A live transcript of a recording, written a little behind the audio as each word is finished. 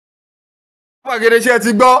Gbàgede ṣe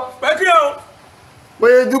ti gbọ́. Pé kí o. Pé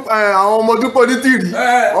àwọn ọmọ Dúpọ̀ Onítìrí.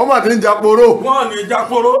 Wọ́n mà ti ń japoro. Wọ́n ní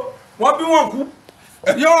japoro. Wọ́n bí wọ́n kú.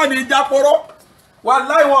 Yọ́n ní japoro.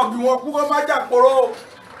 Wàláhì wọ́n bí wọ́n kú kó má japoro.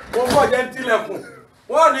 Wọ́n bọ̀ jẹ́ ń tilẹ̀kùn.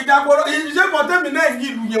 Wọ́n ní japoro. Iṣẹ́ kọ́tẹ́mì náà yí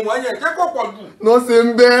ìlú yẹn wọ́n yẹn. Ṣé kò pọ̀ jù? Ló ṣe ń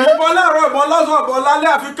bẹ́. Ìbọn láàárọ̀ ìbọn lọ́sàn ìbọn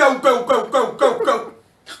lálẹ́ àfi kẹ́ù.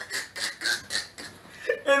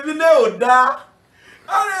 Èmi náà ò dáa.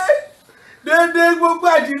 Dédé gbogbo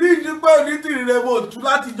àṣírí Dúpọ̀ Onítìrí rẹ̀ mo tú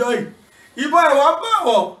látijọ́ yìí. Ìbọn ẹ̀wọ̀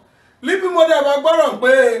bọ̀wọ̀ níbi mo dẹ̀ máa gbọ́rọ̀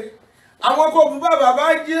pé àwọn kò bú bàbá bá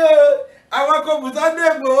jí o, àwọn kò bú Sunday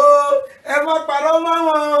Igboho, ẹ má parọ́ mọ́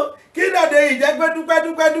wọn. Kí dàdé ìjẹ́ pé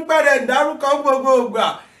dúpẹ́ rẹ̀ ń dárúkọ gbogbo ìgbà.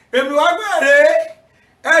 Èmi wá bẹ̀rẹ̀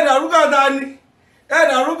ẹ dárúkọ ta ni? Ẹ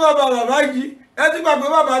dárúkọ bàbá bá jí. Ẹ ti gbàgbé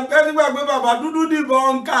bàbá dúdú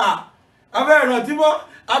dìbọn ń kà. Abẹ́ ìrántí mọ́,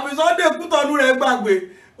 àbí Sunday Kútọ́nù rẹ̀ gbàgbé.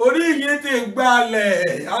 Orí yìí ti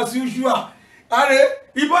gbalẹ̀ as usual. Ààrẹ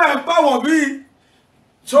ìbọn ẹ̀ ń bá wọn bí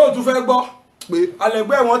ṣé o tún fẹ́ gbọ́ pé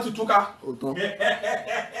alẹ́gbẹ́ wọn ti túká.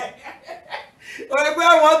 Ẹgbẹ́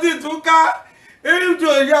wọn ti túká. Ìjọ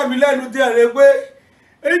ìyá mi lẹ́nu tí ẹ̀ rẹ pé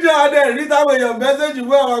ìjọ adé rí táwọn èèyàn mẹ́sẹ̀jì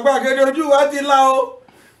fún àwọn Gbàgede ojú wa ti là o.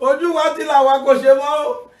 Ojú wa ti là wa kò ṣe mọ́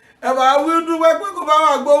o. Ẹ̀bà wí dúpẹ́ pé kò bá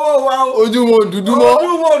wà gbowó wa o. Ojú wọn ò dúdú mọ́.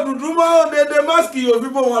 Ojú wọn ò dúdú mọ́. Dédé máàsì òbí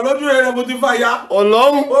bò wọ́n lójú rẹ̀ mo ti fà ya.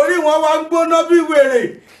 Ọlọ́run. Orí wọn wá ń gbóná bí wèrè.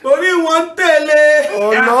 Orí wọn ń tẹ̀lé.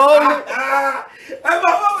 Ọlọ́run. Ẹ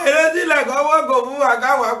bá wọ́n wèrè sílẹ̀ kan wọ́n kò fún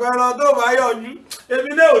àkáwà pẹ̀rọ tó bá yọjú.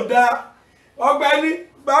 Èmi náà ò dáa. Ọ̀gbẹ́ni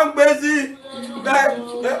bá ń gbé sí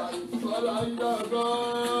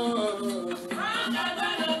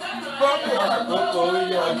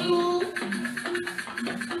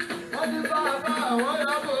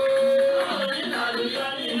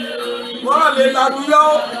wọ́n lè làlúyọ́.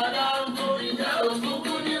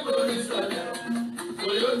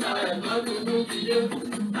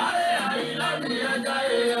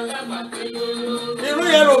 Irú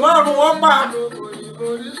yẹn ló márùn wọ́n pa.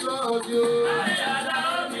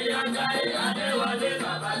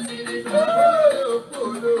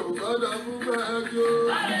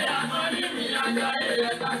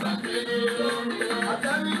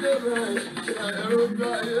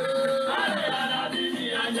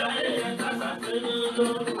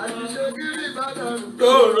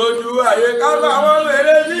 Tó rojú ayé káwá wọn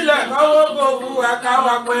mèrè sílẹ̀ káwọ́ kò fún wa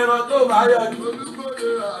káwá pẹ̀rọ tó bá yọjú.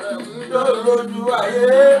 Tó rojú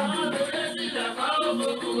ayé.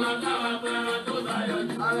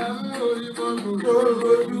 Tó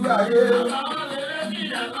rojú ayé.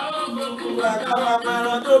 Káwá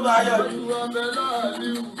pẹ̀rọ tó bá yọjú.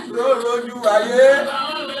 Tó rojú ayé.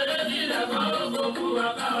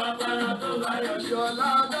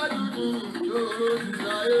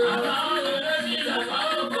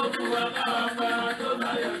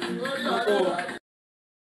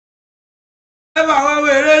 Ẹ bá wọn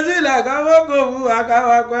wèrè sílẹ̀ káwọ́ kò fún wa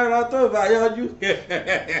káwá pẹ̀rọ tó bá yọjú.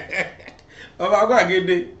 Bàbá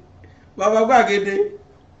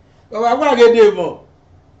Gbàgede mọ̀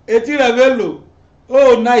etí rẹ̀ mélòó ó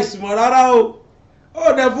náìsì mọ̀ rárá o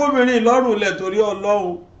ó dẹ fóbìnrin lọ́rùn lẹ̀ torí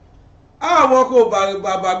Ọlọ́run. Àwọn kò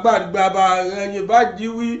bàbá ẹ̀yìn bá jí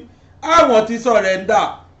wí àwọn ti sọ̀rẹ̀ǹdà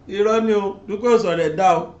irọ́ ni o Dúpẹ́ sọ̀rẹ̀ǹdà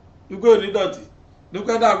o Dúpẹ́ onídọ̀tí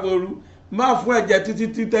Dúpẹ́ dàgbòrú máa fún ẹ̀jẹ̀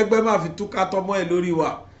títí tẹ́gbẹ́ máa fi túká tọmọ ẹ̀ lórí wa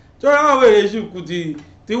tó ráwọn èrè ṣùkú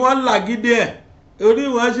tí wọ́n ń làgídé ẹ̀ orí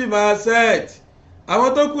wọn sì máa set àwọn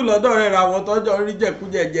tó kù lọ́dọ̀ rẹ̀ ra àwọn tọ́jọ́ rí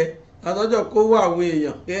jẹ̀kújẹ̀jẹ̀ àtọ́jọ́ kówó àwọn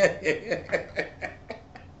èèyàn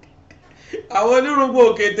àwọn onírúgbò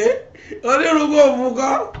òkété onírúgbò òmùkọ́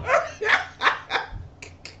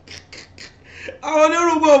àwọn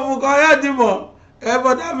onírúgbò òmùkọ́ yẹ́ ti mọ̀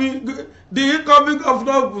bọ̀dá mi the incoming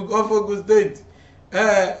governor of Ogun State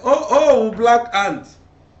òun black ant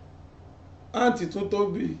tún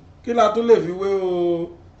tóbi kí la tún lè fi wé o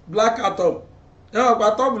black atom ẹ̀wọ̀n pa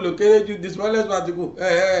atom ló kéré ju the smallest particle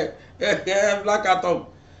black atom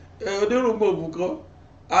onírúgbò òmùkọ́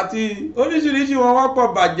àti oríṣiríṣi wọn wá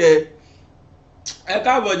pọ̀ bàjẹ́ ẹ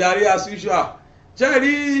káàbọ̀ jàre as usual ṣe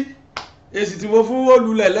rí èsì tí mo fún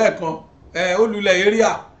olùlẹ̀ lẹ́ẹ̀kan olùlẹ̀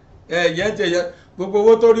area yẹn tẹ̀yẹ gbogbo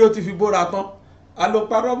owó tó rí ó ti fi bóra tán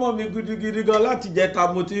alòparọ́ mọ́ mi gidigidi gan láti jẹta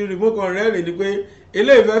mo ti rí mo kàn rẹ́rìn ni pé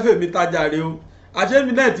eléyìí fẹ́ fèmí tajà rè o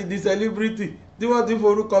àṣẹ́mi náà ti di celebrity tí wọ́n ti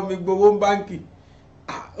forúkọ mi gbowó ń báǹkì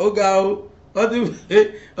ó ga o wọ́n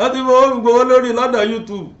ti fowó mi gbowó lórí lọ́dọ̀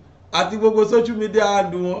YouTube àti gbogbo social media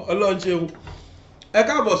handle wọn Ọlọ́run ṣeun. Ẹ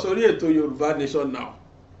káàbọ̀ sórí ètò Yorùbá Nation Now.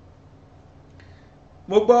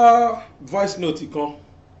 Mo gbọ́ voice note kan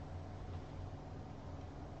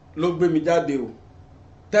ló gbé mi jáde o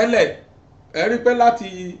tẹ́lẹ̀ ẹ rí pé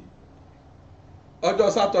láti ọjọ́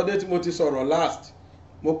Saturday tí mo ti sọ̀rọ̀ last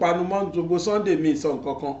mo panu mọ́ gbogbo Sunday mi sọ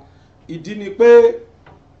nǹkan kan ìdí ni pé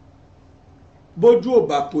bójú ò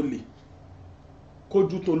bá tó lè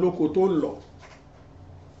kójú tó lóko tó ń lọ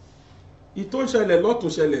ìtò ń ṣẹlẹ̀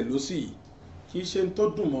lọ́tún ṣẹlẹ̀ lósì yìí kì í ṣe ń tó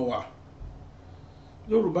dùn mọ́ wa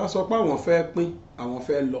Yorùbá sọ pé àwọn fẹ́ pín àwọn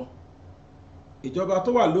fẹ́ lọ ìjọba tó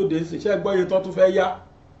wà lóde ṣiṣẹ́ gbọ́yé tó tún fẹ́ yá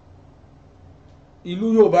ìlú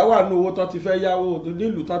Yorùbá wà ní owó tó ti fẹ́ yáwó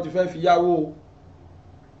nílùú tó ti fẹ́ fi yáwó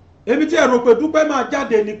èmi tí ẹ̀rọ pé Dúpẹ́ máa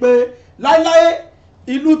jáde ni pé láíláí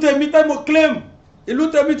ìlú tèmi tẹ́ mo claim ìlú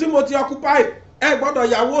tèmi tí mo ti occupy ẹ gbọ́dọ̀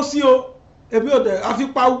yàwó sí o èmi ò dẹ̀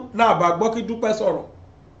àfipáwú náà bá gbọ́ kí Dúpẹ́ sọ̀rọ̀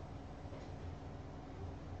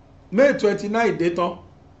May 29 dé tán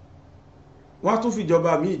wọ́n á tún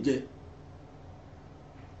fìjọba míì jẹ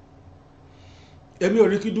èmi ò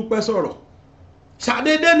rí kí Dúpẹ́ sọ̀rọ̀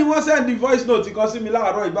ṣàdédé ni wọ́n sẹ́ndì voice note kan sí mi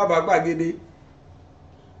láàárọ̀ ìbàbá gbàgede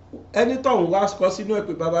ẹni tọ̀hún wá kọ sínú ẹ̀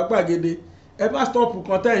pé bàbá gbàgede ẹ bá stop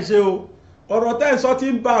kan tẹ́ ń ṣe o ọ̀rọ̀ tẹ́ ń sọ ti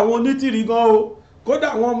ń ba àwọn Onítìrí gan o kódà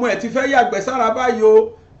àwọn ọmọ ẹ̀ ti fẹ́ yàgbẹ́ sára báyìí o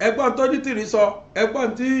ẹgbọ́n tó Onítìrí sọ ẹgbọ́n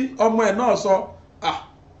tí ọmọ ẹ̀ náà sọ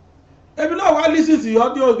èmi náà wá lísìsì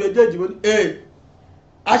ọdún ògbéjèjì mo ní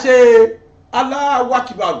àṣe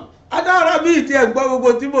aláwákìbàrù adára bíi ti ẹ̀ gbọ́ gbogbo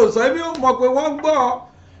tí mo sọ èmi ò mọ̀ pé wọ́n ń gbọ́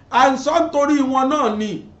à ń sọ nítorí wọn náà ni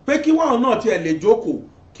pé kí wọ́n náà tiẹ̀ lè jókòó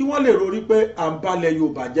kí wọ́n lè rorí pé à ń balẹ̀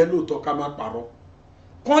Yorùbá jẹ́ lóòótọ́ ká má parọ́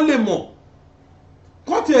kán lè mọ̀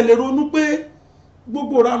kán tiẹ̀ lè ronú pé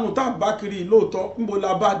gbogbo ranù tá à ń bá kiri lóòótọ́ níbo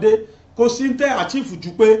la bá dé kò sí ń tẹ́ àchífù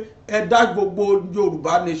ju pé ẹ dá gbogbo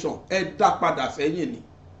Yorùbá nation ẹ dá padà sẹ́yìn ni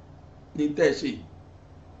ní tẹ́ ṣe.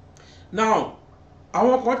 now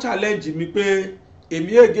àwọn kan challenge mi pé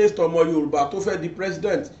èmi against ọmọ Yorùbá tó fẹ́ di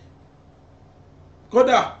president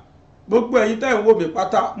kódà gbogbo ẹ̀yin tẹ́ ń wò mí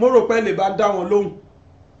pátá mo rò pé lè bá dá wọn lóhùn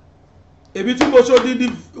èmi tí mo ṣe odidi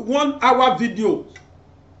 1 hour video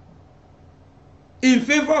in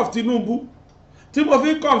favour of Tinubu tí mo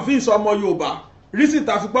fi convince ọmọ Yorùbá reason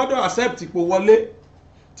tá fi gbọ́dọ̀ accept ipò wọlé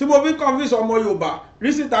tí mo fi convince ọmọ Yorùbá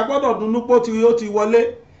reason tá gbọ́dọ̀ dunnúpó tí ó ti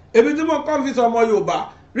wọlé èmi tí mo convince ọmọ Yorùbá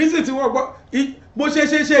reason tí wọ́n gbọ́ mo ṣe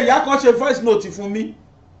ìyá kan ṣe voice note fún mi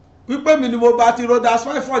wípé mi ni mo bá ti roda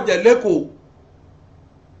 5 ọ̀jẹ̀ lẹ́kọ̀ọ́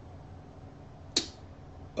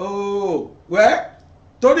wẹ́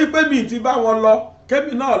torí pé mi ti bá wọn lọ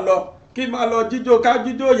kémi náà lọ kí máa lọ jíjó ká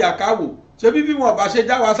jíjó yàkáwò ṣé bí wọn bá ṣe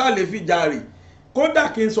já wa sálẹ̀ fi jàre kódà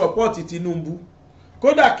kí n support Tinubu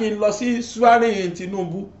kódà kí n lọ sí swearing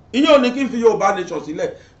Tinubu ìyẹn ò ní kí n fi Yorùbá nation sílẹ̀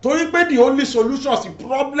torí pé the only solution sí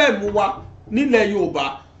problem wa nílẹ̀ Yorùbá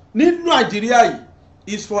ní Nàìjíríà yìí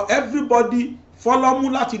is for everybody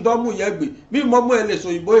fọlọ́mú láti dánmú yẹn gbé bí mọ́mú ẹ lè sọ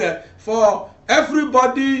òyìnbó yẹn for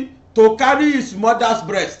everybody to carry his mother's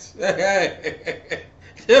breast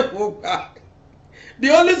the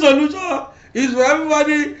only solution is for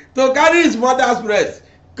everybody to carry his mother's breast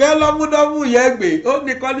kẹ́ lọ́múdọ́mú yẹn gbé ó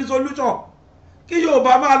nìkan ní solution kí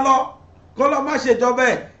Yorùbá máa lọ kó lọ má ṣèjọba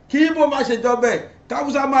ẹ̀ kí Ìgbò má ṣèjọba ẹ̀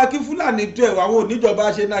káwùsá máa kí Fúlàní tó ẹ̀ àwọn oníjọba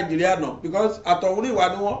ṣe Nàìjíríà náà because àtọ̀húnrìn ìwà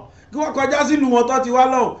ni wọ́n kí wọ́n kọjá sílùú wọn tó ti wá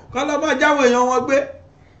lọ́hùn kọ́ lọ́ máa jáwọ́ èèyàn wọn gbé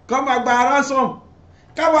kọ́ máa gba ransom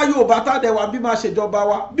káwa Yorùbá tàdé wa bí máa ṣèjọba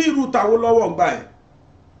wa bí irú tàwọn lọ́wọ́ ń gbà ẹ̀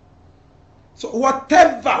so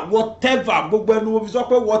whatever gbogbo ẹnu mo fi sọ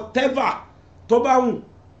pé whatever tó bá wù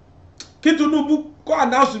kí Tinubu kó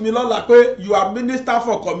announce mi lọ́la pé you are minister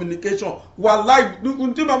for communication wàláì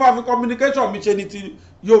tí màmá fi communication mi ṣe ni ti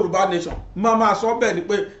Yorùbá nation màmá sọ bẹ́ẹ̀ ni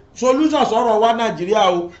pé solution sọ̀rọ̀ wa Nàìjíríà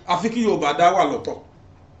o àfi kí Yorùbá dá wà lọ́tọ̀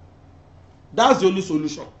that's the only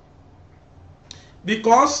solution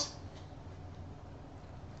because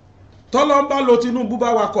tọ́lọ́mbà lo Tinubu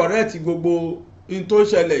bá wa correct gbogbo in tó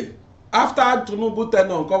ṣẹlẹ̀ yìí after Tinubu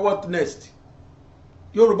tenure nǹkan what next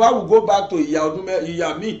Yorùbá will go back to ìyà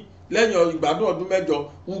míì lẹ́yìn ìgbádùn ọdún mẹ́jọ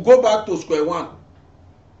we go back to square one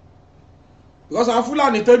because àwọn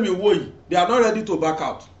Fúlàní tẹ́mi wò yìí they are not ready to back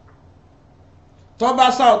out tọ́ bá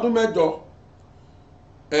sá ọdún mẹ́jọ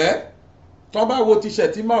tọ́ bá wo ti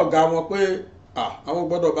Ṣẹ̀tìmá ọ̀gá wọn pé àwọn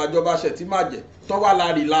gbọ́dọ̀ bàjọba Ṣẹ̀tìmá jẹ́ tọ́ wá la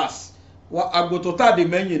relax àgbò tó tàdé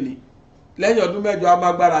mẹ́yìn ni lẹ́yìn ọdún mẹ́jọ a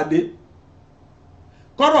máa gbára dé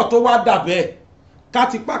kọ́rọ̀ tó wá dà bẹ́ẹ̀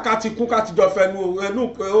káti pa káti kú káti jọ fẹnu ẹnu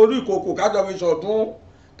orí ìkòkò kájọ fi ṣọ̀tún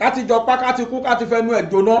káti jọ pa káti kú káti fẹnu ẹ̀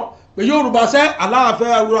jóná pé Yorùbá sẹ́ aláàfẹ́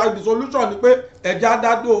àwòrán the solution ni pé ẹ̀jẹ̀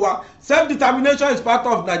adádó wa self determination is part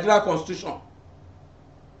of Nigeria constitution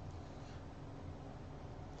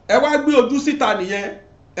ẹ wá gbé ojú síta nìyẹn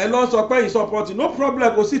ẹ lọ sọ pé ìsọpọtì no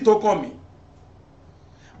problem kò sí tó kàn mí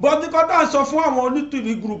but ní kọ́tà ń sọ fún àwọn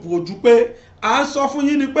Onítìrí group ojú pé à ń sọ fún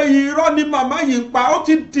yín ni pé irọ́ ni màmá yìí ń pa ó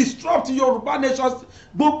ti disrupt Yorùbá nation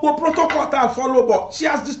gbogbo protocol tá à ń follow but she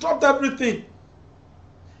has disrupted everything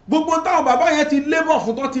gbogbo táwọn bàbá yẹn ti labour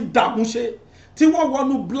fún tó ti dààmú ṣe tí wọ́n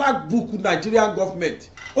wọnú black book Nigerian government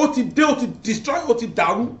ó ti dé ó ti destroy ó ti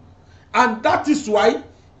dàrú and that is why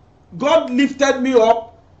God lifted me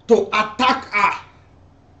up to attack her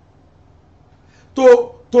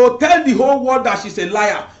to tell the whole world that she's a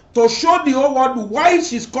liar, to show the whole world why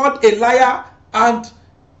she's called a liar and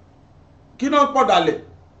kí náà pọ̀ dalẹ̀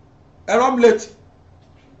ẹ̀rọ mlẹ̀tì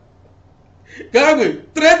kẹ́rẹ́gbẹ̀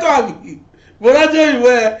traitor àbí mọ̀lájẹ́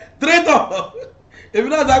ìwé ẹ̀ traitor èmi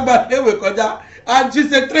náà dàgbà léwé kọjá and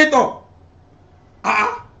she's a traitor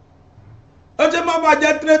ó ṣe má bàa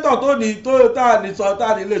jẹ́ traitor tó ní tó tá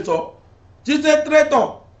a ní lè sọ she's a traitor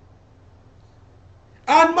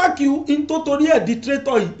and mark you into torí ẹ̀ di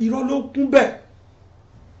traitor yìí irọ́ ló kún bẹ́ẹ̀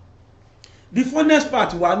the funniest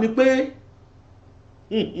part wà ní pé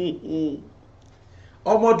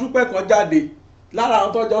ọmọ Dúpẹ́ kan jáde lára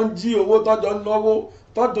àwọn tọ́jọ́ ń jí owó tọ́jọ́ ń náwó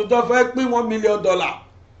tọ́jọ́ tó fẹ́ pín $1 million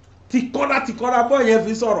tìkọ́ra bọ́ yẹn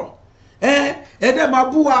fi sọ̀rọ̀ ẹ̀ẹ́dẹ́ máa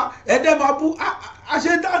bú wa ẹ̀ẹ́dẹ́ máa bú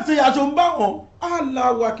àṣedáṣe àṣọ ń bá wọn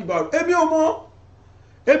Allahu Akbar èmi ò mọ̀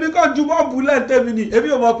èmi kàn ju bọ́ọ̀bù lẹ́ǹtẹ́mi ni èmi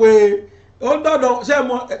ò mọ̀ pé ó dọ́dọ̀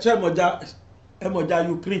ẹmọ̀já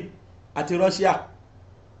Ukraine àti Russia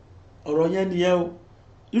ọ̀rọ̀ yẹn nìyẹn o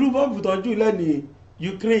irú bọ́ọ̀bù tó jù lẹ́ni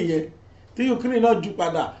Ukraine yẹn tí Ukraine náà jù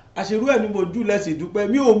padà àṣírú ẹ̀ ni mo jù lẹ́sìn Dúpẹ́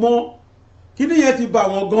mi ò mọ̀ kíní yẹn ti bà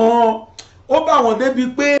wọ́n gan-an ó bà wọ́n débi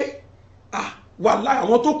pé wàláhì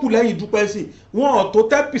àwọn tó kù lẹ́yìn Dúpẹ́ sí wọn ò tó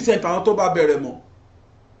 10% àwọn tó bá bẹ̀rẹ̀ mọ́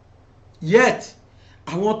yet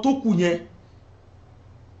àwọn tó kù yẹn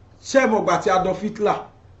ṣẹ́mọ̀gbà tí Adolf Hitler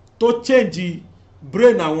tó change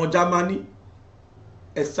brain àwọn Germany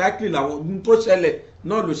exactly làwọn tó ṣẹlẹ̀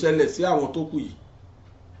náà ló ṣẹlẹ̀ sí àwọn tó kù yìí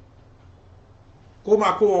kó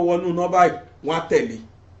máa kó wọn wọnú náà báyìí wọn á tẹ̀lé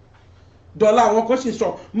dọ́là àwọn kan sì sọ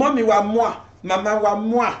mọ́mí wa mú à màmá wa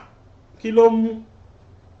mú à kí ló mú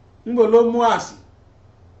níbo ló mú àsì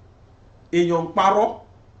èèyàn ń parọ́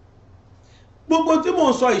gbogbo tí mò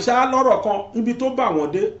ń sọ ìṣá lọ́rọ̀ kan ibi tó bá wọn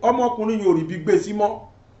dé ọmọkùnrin yóò rí bí gbé sí mọ́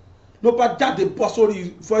ló bá jáde bọ́ sórí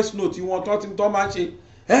voice note wọn tó máa ń ṣe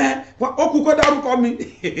ó kú kó dárúkọ mi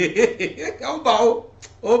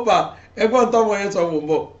ó bá ẹgbọ́n tọ́mọ yẹn sọ mò ń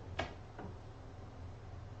bọ̀.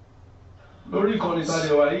 lórí ìkànnì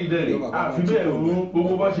ìtàlẹ̀ wa yìí dẹ̀rẹ̀ àfi bẹ́ẹ̀ mú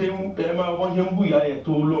gbogbo bá ṣe ń wọ́n ṣe ń bú ìyá yẹn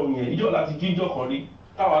tó lọ́rùn yẹn ìjọ láti jíjọ kan rí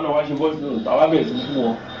táwa náà wá ṣe voice note táwa bẹ̀rẹ̀ sí fún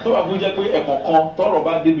wọn tó bá kú jẹ́ pé ẹ̀kọ́ kan tọ́rọ̀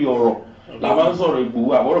bá débi ọ̀rọ̀ la máa ń sọ̀rọ̀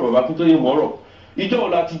Ìgbòho àbọ̀rọ̀ bàbá Akíntóyè mọ́rọ̀ ìjọ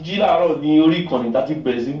láti jí láàárọ̀ ní orí ìkànnì tá ti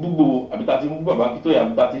bẹ̀rẹ̀ sí gbogbo àbí tá ti mú bàbá Akíntóyè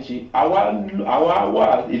àbí tá ti ṣe àwa wà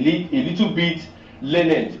a little bit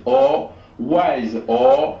learned or wise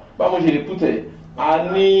or báwo ṣe lè put it a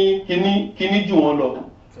ní kíní jù wọn lọ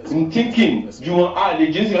thinking ju wọn a lè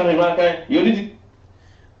jésì kan ìgbà kan yóò ní ti.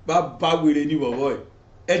 bàbá wèrè ní bọ̀bọ̀ ẹ̀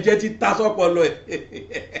ẹ̀jẹ̀ ti ta sọ́pọ̀lọ́ ẹ̀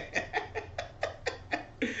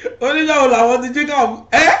oníyàwó làwọn ti jí káwọn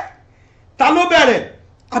ta ló bẹ̀rẹ̀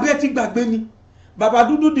àbí ẹ ti gbàgbé ni bàbá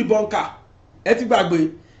dúdú dìbọnkà ẹ ti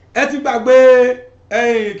gbàgbé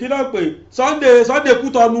kí ló pè Sunday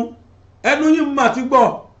Kútọnu ẹnu yín mà ti gbọ́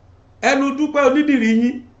ẹnu Dúpẹ́ Onídìrí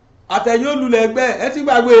yín àtẹ̀yìn olùlẹ̀ ẹgbẹ́ ẹ ti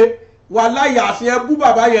gbàgbé wà láyà àti ẹbú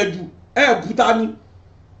bàbá yẹn jù bú ta ni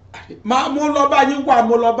mo lọ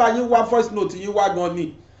bá yín wá voice note yín wá gan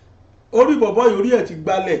ni orí bọ̀bọ̀ yìí orí ẹ̀ ti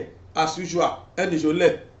gbálẹ̀ as usual ẹnì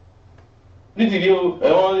ṣọlẹ̀. nítorí o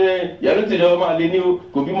ẹ̀wọ̀n yàrá tìrẹ ọmọ àlè ni o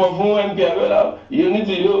kò bímọ fún MP Abiola yìí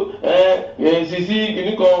nítorí o sisi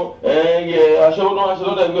kìíní kan aṣọ náà aṣọ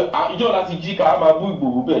lọ́dọ̀ ẹgbẹ́ ìjọ láti jí ká máa bú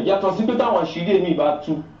Ìgbòho bẹ́ẹ̀ yàtọ̀ sí pé táwọn àṣírí èmi bá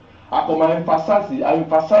tú àkọ́mọ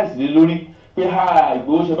emphasize lé lórí pé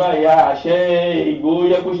Ìgbòho ṣe báyìí àṣẹ Ìgbòho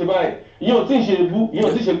yẹ kó ṣe báyìí ìyẹn ò tí ì ṣe ebú ìyẹn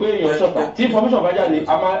ò tí ì ṣe pé èèyàn ṣọ̀tá tí information bá jáde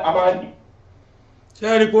a máa. ṣé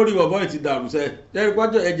ẹ rí i pé orí bọ̀bọ̀ yìí ti dàrú sẹ́ẹ̀ ṣé ẹ rí i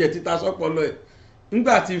pé ẹ̀jẹ̀ ti ta sọ́pọ̀lọ́ ẹ̀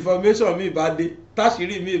nígbà tí information mi bá dé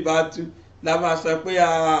táṣírí mi bá tú la máa sọ pé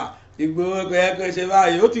Ìgbòho yẹ kó ṣe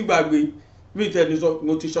báyìí ó ti gbàgbé mi tẹ̀lé sọ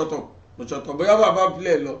mo ti ṣọ̀tàn bóyá bàbá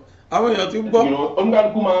pilẹ̀ lọ àwọn èèyàn ti ń gbọ́.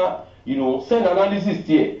 oníkálukú máa send analysis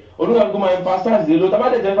tiẹ̀ oníkálukú máa emphasize lé lọ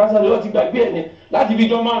tábàdé tẹ emphasize lé lọ ti gbàgbé ẹ̀ ní láti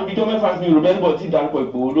bíjọ́ 5 bíjọ́ 6 ní yorùbá ẹnìbọ̀ tí dárúkọ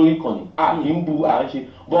Ìgbòho lórí ìkànnì kì í bu à ń ṣe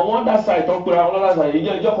but wọ́n dá sáì tán pera wọn lọ́la sáì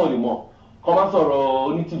ìjọ́ kan lè mọ̀ kọ́ máa sọ̀rọ̀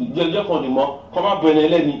Onítìrí ìjọ́ kan lè mọ̀ kọ́ máa bọ̀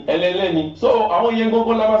ẹlẹ́ni so àwọn yẹn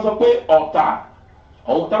gbogbo la máa sọ pé ọ̀tá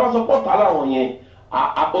ọ̀hún tá a bá sọ pé ọ̀tá làwọn yẹn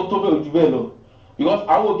ó tó bẹ́ẹ̀ ojú bẹ́ẹ̀ lọ because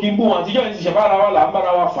àwọn òkè ń bú wọn àtijọ́ yìí ti ṣẹ̀bára wa là ń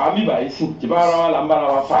bára wa fà á mí báyìí sí ṣẹ̀bára wa là ń bára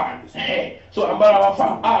wa fà á so à ń bára wa fà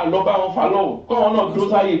á lọ bá wọn fà lọ́hùn kọ́ wọn náà dúró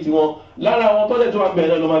sáyè tiwọn lára àwọn tọ́lẹ̀ tó máa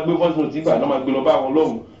bẹ̀rẹ̀ lọ́ máa gbé voice note ìgbà náà máa gbé lọ bá wọn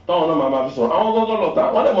lọ́hùn táwọn náà máa fi sọ̀rọ̀ àwọn gọ́gọ́ lọ́ta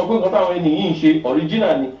wọ́n lè mọ̀ pé nǹkan táwọn ènìyàn ń ṣe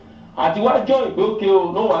original ni àti wá jọ ìpè òkè o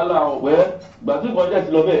ló wàhálà ọ̀wẹ́ gbà tí nǹkan jẹ́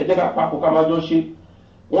ti lọ bẹ́ẹ̀ ẹ jẹ́ ká papọ̀ ká má jọ ṣe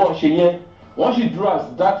wọ́n ṣe yẹn wọ́n sì dúró as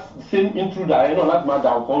that same intruder yẹn náà láti máa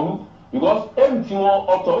dà nǹkan rú because ẹ̀rù tí wọ́n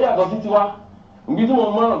ọ̀tọ̀ ó yàtọ̀ sí tiwa ibi tí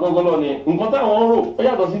wọ́n mọ̀ràn gangan lọ ni nǹkan táwọn ń rò ó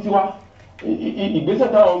yàtọ̀ sí tiwa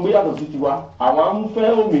ìgbésẹ̀ táwọn ń gbé yàtọ̀ sí tiwa àwọn ń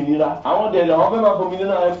fẹ́ òmìnira àwọn dẹ̀rẹ̀ àwọn fẹ́ máa fi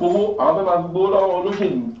òmìnira ẹ̀ fowó àwọn fẹ́ máa fi gbowó lọ́wọ́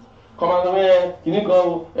olóṣèlú kọ́mọdé kìíní kan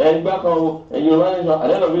o ẹgbẹ́ kan o Yorùbá nation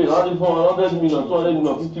àdéhùn wọ́n ti fún wọn 100 million 200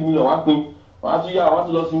 million 50 million wá pín wọ́n á tún yá wọ́n á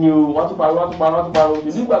tún lọ sí mi o wọ́n á tún pariwo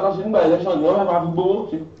ṣe nígbà tó ṣe nígbà election ni wọ́n fẹ́ máa fi gbowó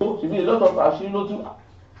ṣe bí lọ́tọ̀ àṣírí ló tún.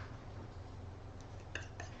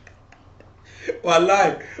 wàláì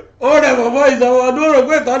ó rẹ̀ bọ̀bọ̀ ìsọ̀wọ́ ọdún rò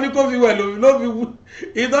pé ìtọ́ni kò fi wẹ̀ ló fi wú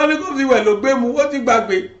ìtọ́ni kò fi wẹ̀ ló gbé mu ó ti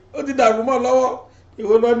gbàgbé ó ti dàrú mọ́ lọ́wọ́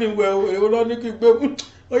èwo lọ́ ní wẹ̀ o èwo lọ́ ní kí gbé mu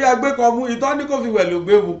ó yá gbé kan mú ìtọ́ni kò fi wẹ̀ ló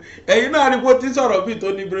gbé mu ẹ̀yin náà rí kó ti sọ̀rọ̀ bíi tó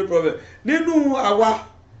ní brain problem nínú àwa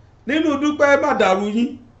nínú Dúpẹ́ Màdàrú yín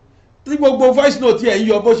tí gbogbo voice note ẹ̀ ń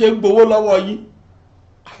yọ bó ṣe ń gbowó lọ́wọ́ yín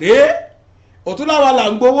òtún láwa là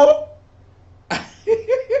ń gbowó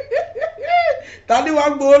ta ni wàá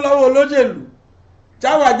ń gbowó lọ́wọ́ olóṣèlú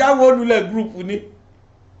jáwàjáwò olùlẹ̀ gúrùpù ni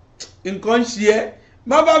nǹkan ń ṣe ẹ́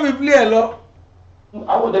má bá mi plé ẹ̀ lọ.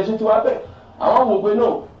 àwọn òde ṣe ti wá bẹ́ẹ̀ àwọn wò pé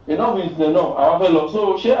náà enough is enough àwọn fẹ́ lọ so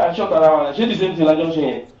ṣé àṣọ tara wa ṣé the same thing lájọ ń ṣe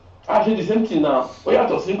yẹn ṣe the same thing náà ó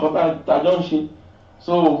yàtọ̀ sí nǹkan tájọ ń ṣe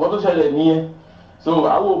so nǹkan tó ṣẹlẹ̀ nìyẹn so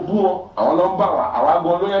àwọn òbú wọn àwọn ló ń bá wa àwa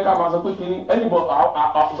gan ló yẹ ká máa sọ pé kiri ẹnìbọ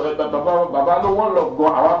bàbá ló wọ́n lọ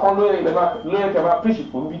gan àwa kan ló yẹ kẹ́ máa preach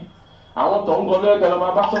fún bí àwọn tó ń gan ló yẹ kẹ́ lọ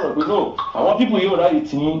máa bá sọ̀rọ̀ pé no àwọn pípò yóò ráyè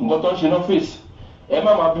tì í nǹkan tó ń ṣe náà fèsì ẹ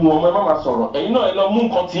má máa bí wọn ẹ má máa sọ̀rọ̀ ẹ̀yin náà ẹ lọ mú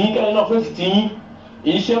nǹkan tì í kẹ́yìn náà fèsì tì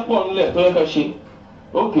í iṣẹ́ pọ̀ nílẹ̀ tó yẹ kẹ́ ṣe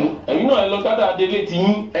ok ẹ̀yin náà ẹ lọ gádà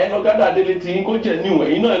adélé tì í kó jẹ́ níwọ̀n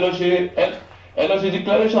ẹ̀yin náà ẹ lọ ṣe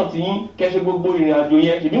declaration tí yín kẹ́ ṣe gbogbo ìrìn àjò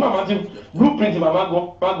yẹn ṣèbí màmá ti blueprint màmá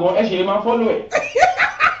gan ẹ ṣe lè máa follow ẹ̀.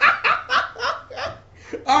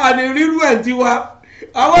 a ní rírú ẹ̀ ti wa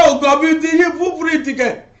àwọn ògùn bíi ti yín blueprint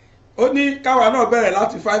kẹ̀ ó ní káwa náà bẹ̀rẹ̀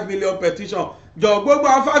láti 5 million petition jọ gbogbo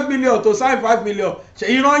 5 million tó sign 5 million ṣe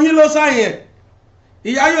ìran yín ló sign yẹn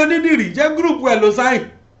ìyá yóò nídìrí jẹ́ gúrùpù ẹ̀ ló sign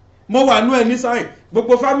mo wà nú ẹ̀ ní sign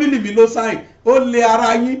gbogbo family mi ló sign ó lé ara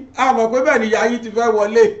yín àmọ́ pé bẹ́ẹ̀ ni ìyá yín ti fẹ́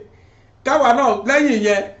wọlé káwa náà lẹ́yìn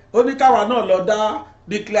yẹn ó ní káwa náà lọ dá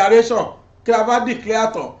declaration kí a bá declare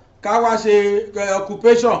tán ká wá ṣe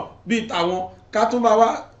occupation bíi tàwọn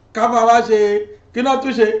ká máa wá ṣe kí náà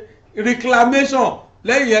tún ṣe reclamation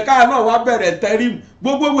lẹ́yìn yẹn káwa náà wá bẹ̀rẹ̀ interim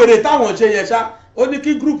gbogbo wèrè táwọn ṣe yẹn ṣá ó ní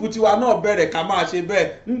kí gúrùpù tiwa náà bẹ̀rẹ̀ ká máa ṣe bẹ́ẹ̀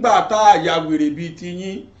ńgbà tá a ya wèrè bíi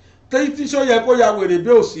tiyín tí ṣó yẹ kó ya wèrè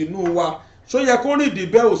bẹ́ẹ̀ ò sínú wa ṣó yẹ kó rìndì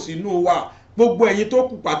bẹ́ẹ̀ ò sínú wa gbogbo ẹ̀yin tó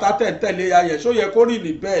kù pátá tẹ̀lé ya yẹn ṣó yẹ kó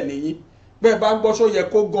rìndì bẹ́ẹ̀ nìyí bẹ́ẹ̀ bá ń gbọ́ ṣó yẹ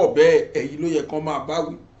kó gọ̀ bẹ́ẹ̀ ẹ̀yin ló yẹ kán máa bá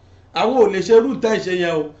wí àwọn ò lè ṣe irú tẹ́ ṣe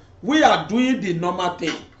yẹn o we are doing the normal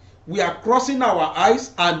thing we are crossing our eyes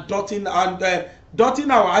and dotting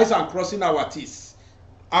our eyes and crossing our teeth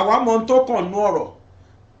àwa mọ̀ tó kàn nú ọ̀rọ̀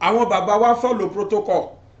àwọn bàbá wa follow protocol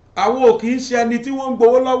àwọn ò kì í ṣe ẹni tí wọ́n ń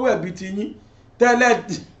gbowó lọ́wọ́ ẹ̀bí ti yín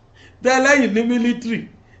tẹ́lẹ̀yìn ní military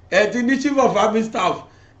ẹ̀ ti ní chief of army staff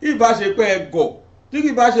ìbáṣepẹ́ ẹ̀gọ̀ tí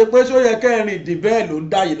kì bá ṣe pé ṣó yẹ kẹrin ìdí bẹ́ẹ̀ ló ń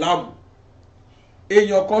dá yìí láàmú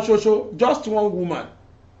èèyàn kan ṣoṣo just one woman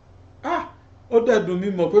ó dẹ̀dùn mí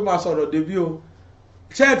mọ̀ pé máa sọ̀rọ̀ débí o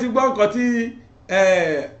ṣé ẹ ti gbọ́ nǹkan tí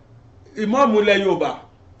ìmọ̀ọ́mù ilẹ̀ Yorùbá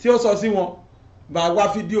tí ó sọ sí wọn bá wá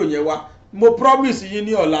fídíò yẹn wá mo promise yín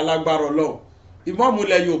ní ọ̀la lágbára Ọlọ́run ìmọ̀ọ́mù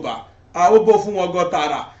ilẹ̀ Yorùbá ó bó fún wọn gan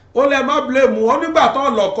tààrà ó lẹ má blame wọn nígbà tó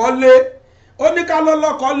lọ́kọ́ lé ó ní ká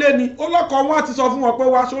lọ́kọ́ lé ni ó lọ́kọ́ wọn ti sọ fún wọn pé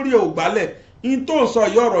wá sórí ògbálẹ̀ in tó ń sọ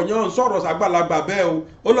yìí ọ̀rọ̀ yẹn ń sọ̀rọ̀ sàgbàlagbà bẹ́ẹ̀ o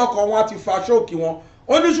ó lọ́kọ̀ wọn ti fa ṣóòkì wọn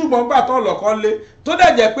ó ní ṣùgbọ́n gbà tán lọ́kọ́ lé tó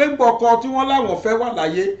dẹ̀ jẹ́ pé ń gbọ́kọ tí wọ́n láwọn fẹ́ wà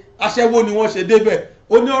láyé aṣẹ́wó ni wọ́n ṣe débẹ̀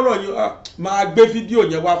ó ní ọ̀rọ̀ yìí máa gbé fídíò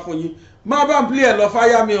yẹn wá fún yín máa bá ń plé ẹ̀ lọ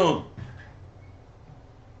fáyà mi hàn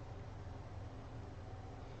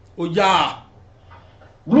ó yá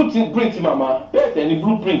blueprint mama bẹ́ẹ̀ tẹ̀ ni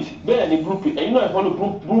blueprint bẹ́ẹ̀ ni blueprint ẹ̀yin náà ẹ follow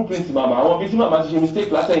blueprint mama àwọn ibi tí mama ti ṣe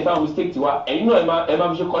mistake last time táwọn mistake tiwa ẹ̀yin náà ẹ máa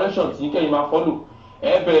fi ṣe correction tí kẹ́yìn máa follow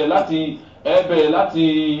ẹ bẹ̀rẹ̀ láti 5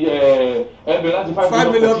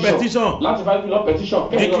 million petition láti 5 million petition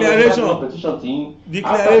declaration petition tí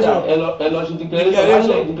declaration ẹ lọ ṣe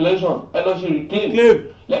declaration ẹ lọ ṣe reclaim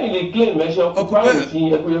lẹ́yìn reclaim ẹ ṣe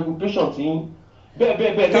occupation tí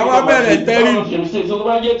bẹ́ẹ̀ káwá bẹ̀rẹ̀ tẹ́rì tó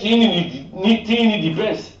bá jẹ́ tí ní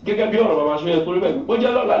defense gẹ́gẹ́ bí ọ̀rọ̀ bàbá ṣe kórí bẹ́ẹ̀ ó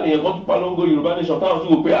jẹ́ lọ́la lèyàn kan tún palongo Yorùbá nation táwọn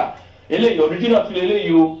tún wò pé eléyìí original tún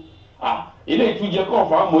eléyìí o eléyìí tún jẹ́ kọ́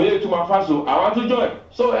fáwọn eléyìí tún máa fáso àwọn àtúnjọ ẹ̀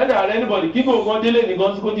so ẹ̀dà rẹ̀ anybody kíkó nǹkan délé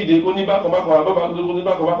nìkan kó dìde kó ní bákan àbábá kó ní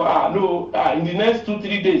bákan no in the next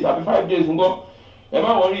 2-3 days àbí 5 days nǹkan ẹ má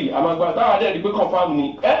wọrí àmàgbà táwọn adé rí pé confam ni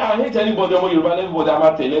I hate anybody ọmọ Yorùbá anybody àmà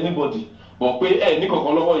tẹ̀lé anybody bọ̀ pé ẹ ní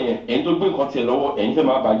kankan lọ́wọ́ yẹn ẹ̀yin tó gbé nǹkan tiẹ̀ lọ́wọ́ ẹ̀yin fẹ́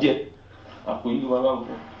máa bàjẹ́ àpò ìlú wa bá ń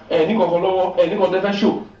fọ ẹ ní kankan lọ́wọ́ ẹ ní kankan tẹ́fẹ́ ṣò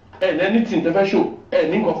ẹ ní anything tẹ́fẹ́ ṣò ẹ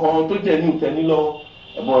ní kankan tó jẹ́ ní ìtẹ́ni lọ́wọ́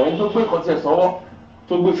ẹ̀bọ̀ ẹ̀yin tó gbé nǹkan tiẹ̀ sọ́wọ́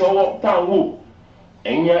tó gbé sọ́wọ́ tá à ń wò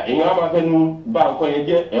ẹ̀yin á máa fẹ́nu bà nǹkan yẹn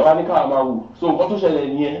jẹ́ ẹ̀ wá ní káà máa wò so nǹkan tó ṣẹlẹ̀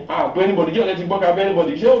nìyẹn àbẹ́ anybody jẹ́ ọ̀lẹ́ ti gbọ́ka bẹ́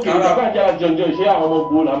anybody ṣé òkè ìjàmbá ìjà jọjọ ìṣe àwọn ọmọ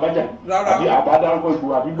Ìgbòho là ń bájà àbí àbádárúkọ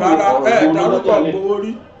Ìgbòho àbí Ìgbòho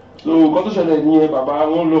so nǹkan tó ṣẹlẹ̀ nìyẹn bàbá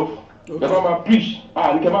wọn lọ ẹ má máa preach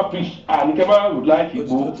àníkẹ́ má preach àníkẹ́ má like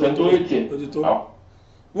Ìgbòho sẹ́ńtó ètì ẹ̀.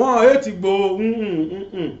 wọ́n ètì Ìgbòho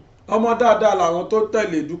ọmọ dáadáa làwọn tó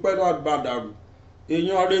tẹ̀lé Dúpẹ́ náà Bàdàrù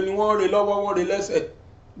èèyàn rẹ̀ ni wọ́n rẹ̀ lọ́wọ́ wọ́n rẹ̀ lẹ́sẹ̀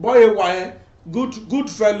bọ́yẹ̀ wà yẹn good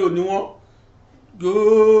fellow ni wọ́n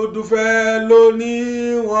good fellow ni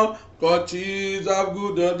wọ́n coaches of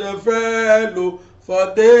good other fellow for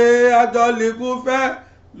they are jolly good fellow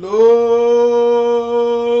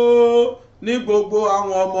ní gbogbo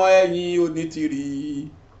àwọn ọmọ ẹ̀yìn Onitiri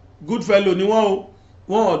good fellow ni wọ́n o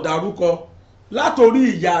wọ́n ò dárúkọ látòrí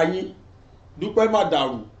ìyá yín Dúpẹ́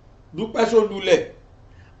Màdàrú Dúpẹ́ Sólulẹ̀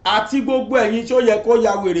àti gbogbo ẹ̀yin tí ó yẹ kó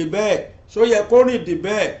ya wèrè bẹ́ẹ̀ ṣó yẹ kó rìndì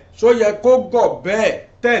bẹ́ẹ̀ ṣó yẹ kó gọ̀ bẹ́ẹ̀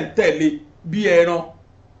tẹ̀ǹtẹ̀lé bí ẹran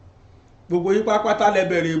gbogbo yín pápátá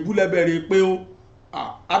lẹ́bẹ̀rẹ̀ ebú lẹ́bẹ̀rẹ̀ pé ó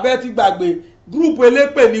abẹ́ ti gbàgbé gúrùpù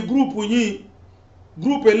elépè ní gúrùpù yín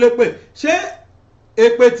gúrùpù elépè ṣé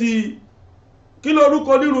èpè ti kí lórúkọ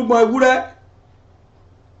onírùngbọ̀n ewúrẹ́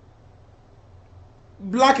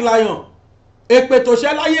Black Lion èpè tó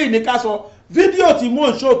ṣẹ́ láyé ìníká sọ fídíò tí mò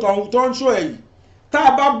ń ṣó tó ń ṣó ẹ̀yìn tá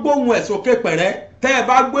a bá gbóhùn ẹ̀ sókè pẹ̀rẹ́ tẹ́ ẹ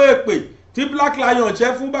bá gbé èpè tí Black Lion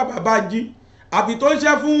ṣẹ́ fún bàbá Bánjí àbí tó ń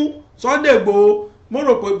ṣẹ́ fún Sunday Igboho mo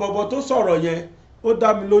rò pé bọ̀bọ̀ tó sọ̀rọ̀ yẹn ó dá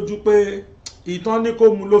mi lójú pé ìtàn ní kó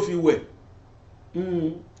mu ló fi wẹ̀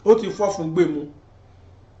ó ti fọ́ fún gbé mu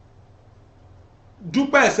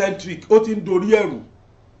Dúpẹ́ eccentric ó ti ń dorí ẹ̀rù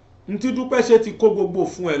ní tí Dúpẹ́ ṣe ti kó gbogbo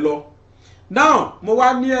fún ẹ lọ now mo wá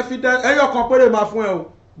ní evidence ẹyọ kan péré máa fún ẹ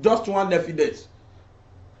o just one evidence.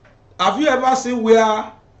 Have you ever seen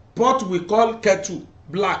where pot we call kettle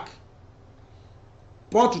black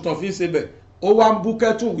pot tó fi ń ṣe bẹ̀ ó wá ń bú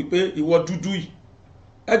kettle wípé ìwọ dúdú yìí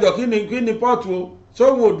ẹjọ́ kí ni pot o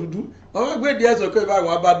sóhun òdúdú wọ́n gbé díẹ̀ sókè báyìí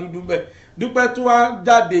wọ́n bá dúdú bẹ̀ Dúpẹ́ tó wá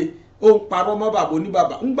jáde ó ń parọ́ mọ́ bàbá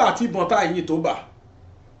oníbàbà ńgbà tí ìbọn tá yìí tó bà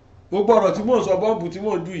gbogbo ọ̀rọ̀ tí mò ń sọ bọ́ǹbù tí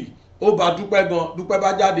mò ń dù yìí ó bá Dúpẹ́ gan Dúpẹ́ bá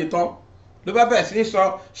jáde tán ló bá bẹ̀rẹ̀ sí ní sọ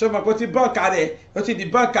ṣọmọ pé ó ti bọ́ǹkà rẹ̀ ó ti di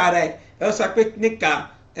bọ́ǹkà rẹ̀ ẹ sọ pé níkà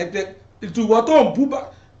ẹgbẹ́ ìtùwọ́ tó ń bú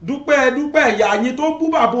Dúpẹ́ ìyá yín tó ń bú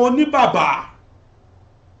bàbá oníbàbà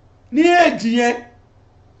ní èjì yẹn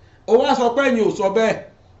ó wá sọ pé ẹ̀yin ò sọ bẹ́ẹ̀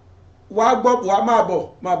wá gbọ́ wá máa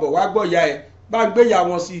bọ̀ wá gbọ́ ìyá ẹ̀ bá gbé ìyá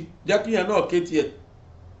wọn sí jẹ́ kí yẹn náà ké tiẹ̀.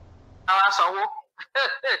 àwọn asanwó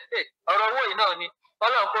ọ̀rọ̀ owó yìí náà ni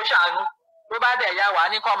Ọlọ́run kó ṣàánú tó bá dẹ̀ yá wà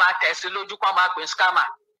ní kó máa tẹ̀ sí lójú kó máa pè scammer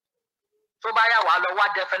tó bá yá wà lọ wá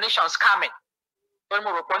definition scamming tó ní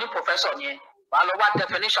mo rò pé ní professor yẹn wà lọ wá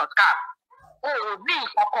definition scam o ò ní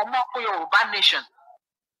ìkọ̀kọ̀ mọ́ fún Yorùbá nation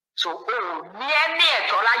so o ò ní ẹni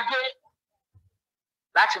ẹ̀tọ́ láyé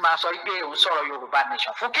láti máa sọ pé òun sọ̀rọ̀ Yorùbá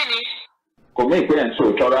nation fún kí ni. kò mí ìpínyà tí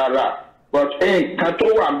ò tọ́ rárá but nǹkan tó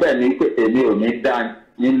wà bẹ́ẹ̀ ni pé èmi ò ní dá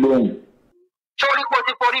yín lóhùn. sórí pé o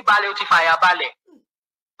ti forí balẹ̀ o ti fàyà balẹ̀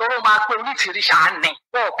tó o máa pe Onítìrí ṣàánì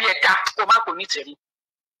wọ́n ò bí ẹja kó o máa pe Onítìrí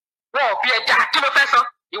wọ́n ò bí ẹja kí ló fẹ́ sọ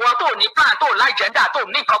ìwọ tó ní plan tó ní agenda tó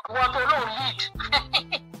ní nǹkan kú wọ́n tó lóun lead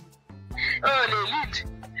o lè lead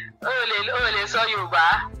o lè sọ Yorùbá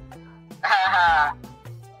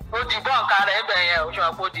ó dìbọn nǹkan rẹ̀ bẹ̀ yẹn o ṣọ́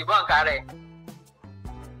pé ó dìbọn nǹkan rẹ̀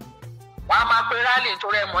wọ́n á máa pe rally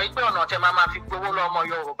nítorí ẹ mọ̀ pé ọ̀nà tẹ máa fi gbowó lọ́mọ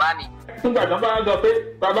Yorùbá ni. nígbà tó bá ń sọ pé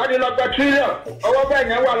bàbá ní lọ́gbà tírílíọ̀n ọwọ́ bẹ́ẹ̀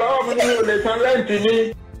yẹn wà lọ́wọ́ mi ní olè san rẹ́ǹtì mi.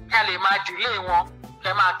 kẹ́ lè máa dìlé wọn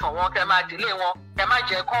kẹ́ máa tàn wọn kẹ́ máa dìlé wọn kẹ́ má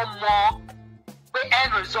jẹ́ kó mọ̀ pé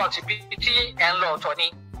end result bí tí ẹ̀ ń lọ ọ̀tọ̀ ni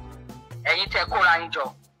ẹ̀yin tẹ́ kóra yín jọ.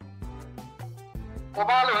 mo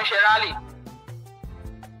bá lóun ṣe rally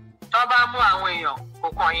tó bá mú àwọn èèyàn kò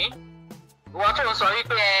kàn yín ìwọ tó ń sọ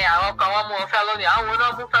wípé àwọn kan wọ́n mú wọn felony àwọn wo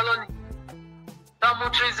náà mú felony náà mú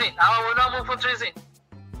treason àwọn wo náà mú fún treason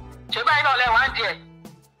ṣé báyìí náà lẹ́wọ̀n á di ẹ̀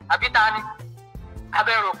àbí ta ni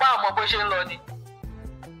abẹ́rò pa ọmọ bó ṣe ń lọ ni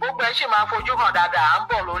gbogbo ẹ̀ ṣì máa fojú hàn dáadáa à ń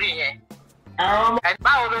bọ̀ lórí yẹn.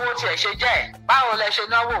 báwo lówó tiẹ̀ ṣe jẹ́ báwo lẹ ṣe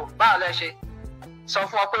náwó báwo lẹ ṣe sọ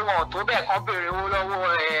fún ọ pé wọn ò tó bẹ́ẹ̀ kán béèrè owó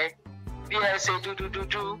lọ́wọ́ ẹ bí ẹ ṣe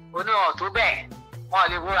dúdúdúdú oníwọ̀n tó bẹ́ẹ̀ wọn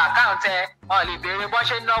lè wo àkáǹtì ẹ wọn lè béèrè bọ́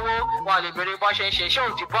ṣe ń náwó wọn lè béèrè bọ́ ṣe ń ṣe ṣé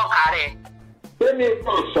òdì bọ́ǹkà rẹ̀. Bẹ́ẹ̀ni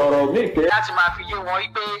kò sọ̀rọ̀ mí pé. láti máa fi yé wọn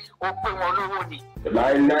wípé ó pé wọn lówó ni.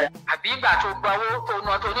 láíláí. àbí ìgbà tó gba owó tó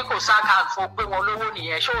ná tó ní kò sáǹkà fún pé wọn lówó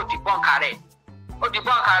nìyẹn ṣé òdì bọ́ǹkà rẹ̀ ó di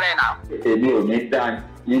bọ́ǹkà rẹ̀ náà. èmi ò ní dá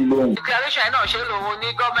yín lóhùn. declaration náà ṣe lówó ní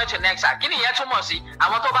gọ́ọ̀mẹ̀ntì nexa kí nìyẹn túmọ̀ sí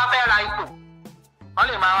àwọn tó bá fẹ́ ra ipò wọ́n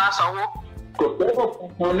lè máa wá sanwó. kò sọ́wọ́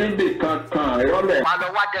kankan níbì kankan ìrọ́lẹ̀. wàá lọ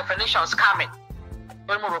wá definition scamming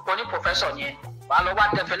tó ní mo rò pé ní professor yẹn wàá lọ wá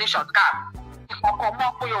definition scam ìkọ̀kọ̀ mọ́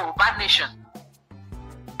pé Yorùbá nation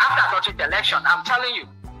after the election I'm telling you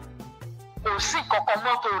kò sí ìkọ̀kọ̀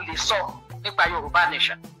mọ́ tó lè sọ nípa Yorùbá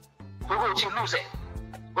nation torí o ti lose ẹ̀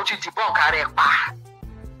o ti debunk rẹ̀ pa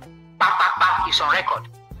is on record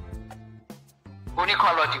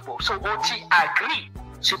oníkan lọ dìbò so o ti agree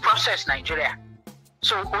to process Nigeria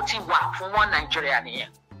so o ti wà fún wọn Nigeria nìyẹn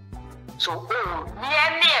so o ní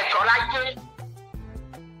ẹni ẹ̀tọ́ láyé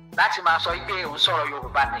láti máa sọ pé òun sọ̀rọ̀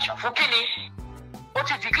Yorùbá nation fún kíni ó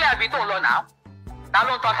ti declare ibi tó ń lọ náà ta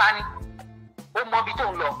ló ń tọ́ta ni ó mọ ibi tó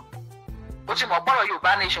ń lọ ó ti mọ̀ gbọ́rọ̀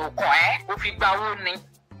Yorùbá nation kàn ẹ́ ó fi gba owó ni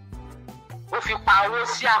ó fi pa owó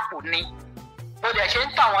sí àpò ni bó dẹ̀ ṣe ń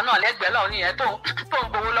tàn wọ́n náà lẹ́gbẹ̀ẹ́ lọ́wọ́ nìyẹn tó ń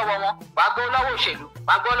gbowó lọ́wọ́ wọn wàá gbowó lọ́wọ́ òṣèlú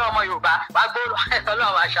wàá gbowó lọ́wọ́ ọmọ Yorùbá wàá gbowó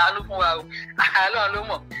Ọlọ́run àṣàánú fún wa o Ọlọ́run ló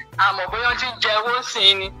mọ̀ àmọ́ bóyá ti ń jẹ owó sí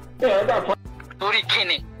i ni torí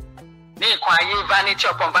kíni ní nǹkan ayé vanity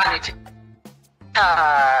upon vanity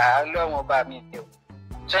Ọlọ́run ọba mi o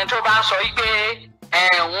sẹ́ni tó bá ń sọ wípé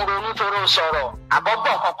ń ronú tó rò sọ̀rọ̀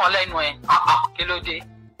àbọ̀gbọ̀n kankan lẹ́nu ẹ̀ kí ló dé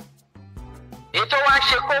ètò wa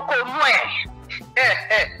ṣe kókó nú ẹ̀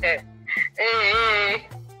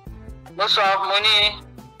mo sọ mo ní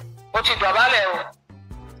ó ti dọ̀bálẹ̀ o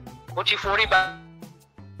ó ti forí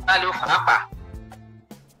balẹ̀ o fàápàá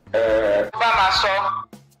tó bá máa sọ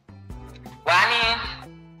wà ní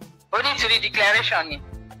Onitiri declaration ni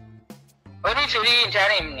Onitiri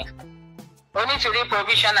interim ni Onitiri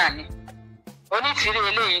provisional ni Onitiri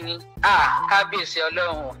eléyìí ni kábíyèsí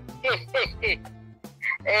Ọlọ́run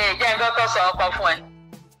jẹ́ nǹkan kan sọ ọkọ fún ẹ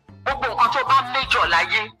gbogbo nǹkan tó bá méjọ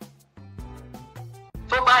láyé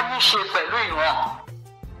tó bá ní ṣe pẹ̀lú ìran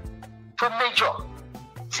tó méjọ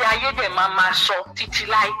tí ayé dẹ̀ máa sọ títí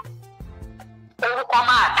láé orúkọ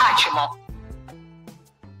máa attach mọ́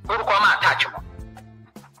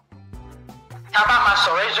tá a bá máa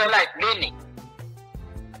sọ̀rọ̀ Israelite lénìí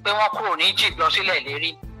pé wọ́n kúrò ní Egypt lọ sílẹ̀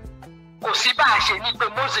lérí kò sí bá a ṣe ní pé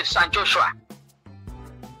Moses and Joshua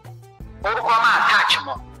orúkọ máa attach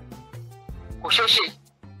mọ́ kò ṣeé ṣe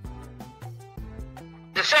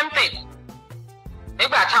the same thing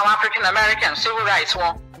nígbà táwọn African American civil rights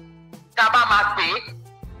wọn tá a bá máa pè é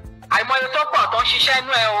àìmọye tó pọ̀ tó ń ṣiṣẹ́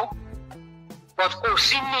inú ẹ o but kò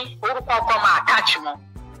sí ní orúkọ ọkọ máa attach mọ́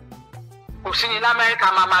kò sí ní lamẹ́ríkà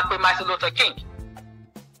máa pe Martin Luther King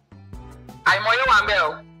àìmọye wà ń bẹ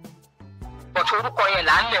o but orúkọ yẹn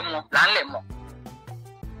là ń lẹ̀ mọ́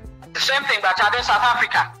the same thing gbàtà dé South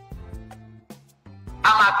Africa a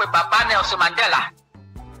máa pe bàbá Nelson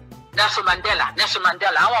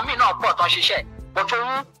Mandela àwọn míì náà pọ̀ tó ń ṣiṣẹ́ but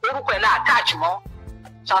orúkọ ẹ̀ là attach mọ́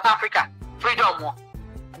South Africa freedom wọn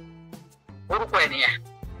orúkọ ẹ̀ nìyẹn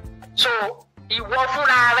so ìwọ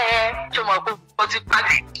fúnra rẹ tí mo gbọ́ ó ti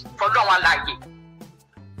parí fọlọ́ wọn láàyè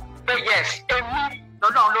pé yes èmi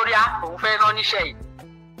lọ́lọ́run lórí òun fẹ́ rán níṣẹ́ yìí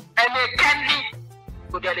ẹnikẹ́ni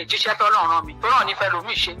kò dẹ̀ lè jíṣẹ́ tọ́lọ́run rán mi tó rán nífẹ̀ẹ́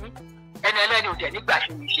lómi ṣe mí ẹni ẹlẹ́ni ò dẹ̀ nígbà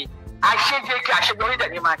ṣe mi ṣe àṣejẹ́kẹ́ àṣeyọrí dẹ̀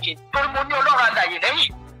ní máa ṣe torí mo ní Ọlọ́run àlàyé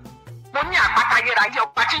lẹ́yìn mo ní àpáta ayérayé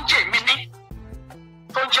ọba tí ń jẹ́ mi ní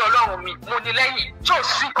tó ń jẹ́ Ọlọ́run mi mo ní lẹ́yìn tí ò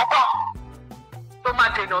sí kọ́kọ́ tó máa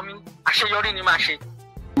dènà mi àṣeyọrí ni máa ṣe.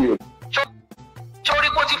 sórí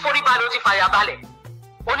kó ti forí balẹ̀ ó ti fàyà balẹ̀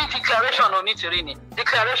ó ní declaration Onitiri ni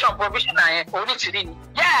declaration provisional yẹn Onitiri ni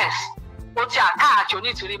yes ó ti àkáàtì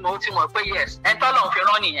Onitiri mọ́ ó ti mọ̀ pé yes ẹ̀ ń tọ́lọ̀ fi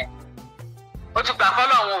rán nìyẹn ó ti gbà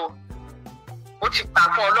fọ́lọ́run o ó ti gbà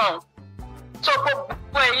fún Ọlọ́run tó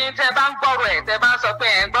gbogbo ẹ̀yin tẹ́ bá ń gbọ́rọ̀ ẹ̀ tẹ́ bá ń sọ pé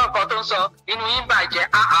ẹ̀ ń gbọ́ nǹkan tó ń sọ inú yín bàjẹ́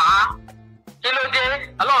kí ló dé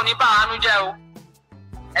Ọlọ́run ní báwanú jẹ́ o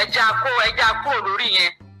ẹja kúrò lórí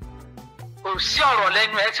yẹn kò sí ọ̀rọ̀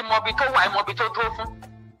lẹ́nu ẹ ti mọbi tó wà ẹ mọbi tó dúró fún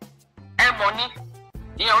ẹ mọ̀ ní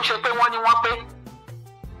ìyẹn ń ṣe pé wọ́n ní wọ́n pé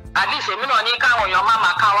àdìsí èmi náà ní káwọn èèyàn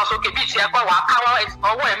máa káwọ́ sókè bíi tiẹ̀ pé wàá káwọ́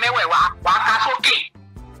ọwọ́ ẹ̀ mẹ́wẹ̀ẹ̀wá wàá ká sókè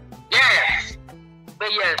yes pé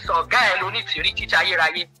yes ọ̀gá ẹ̀ lónítìrí títí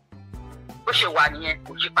ayérayé bó ṣe wà nìyẹn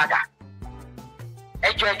kò yí padà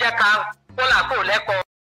ẹjọ́ ẹ jẹ́ ká kó lẹ́kọ̀ọ́.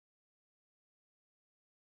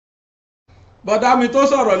 bọ̀dá mi tó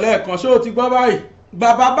sọ̀rọ̀ lẹ́ẹ̀kan ṣé o ti gbọ́ báyìí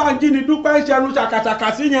bàbá Bánjí ni Dúpẹ́ ń ṣẹnu ṣàkàṣàkà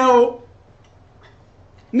sí yẹn o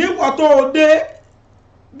níwọ̀ tó o dé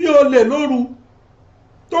bí o lè lóru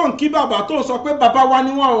tó ń kí bàbá tó sọ pé bàbá wa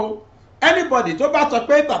ni wọ́n o anybody tó bá sọ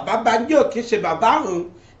pé bàbá Bánjí ò kí ń ṣe bàbá òun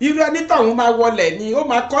irú ẹni táwọn máa wọlẹ̀ ni ó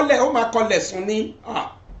máa kọ́lẹ̀ sùn ni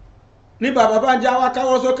ní bàbá Bánjí á wá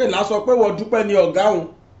káwọ́ sókè lásọ pé wọ́n Dúpẹ́ ni ọ̀gá òun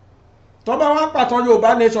tó bá wá pàtàn Yorùbá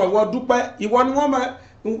nation wọ́n Dúpẹ́ ìwọ ni wọ́n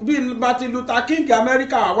bí Martin Luther King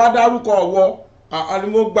Amẹ́ríkà wá dárúkọ ọ̀wọ́ àní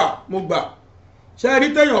mo gbà ṣe rí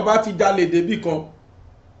téèyàn bá ti jalè débì kan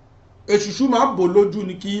èṣùṣù máa bò lójú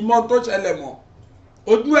ni kì í mọ̀ tó ṣẹlẹ̀ mọ́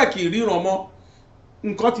ojú ẹ̀ kì í ríran mọ́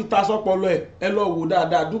nǹkan ti ta sọ́pọlọ ẹ̀ ẹ lọ wò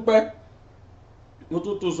dáadáa Dúpẹ́ mo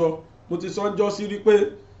tó sọ mo ti sọ jọ sí rí pé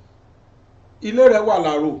ilé rẹ̀ wà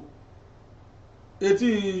láàrò etí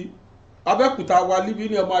Abẹ́òkúta wa líbí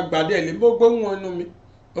ní ọmọ àgbàdẹ ẹ̀ lè mọ́ gbóhùn inú mi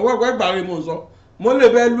owó ẹgbẹ́ ìgbàre mo sọ mo lè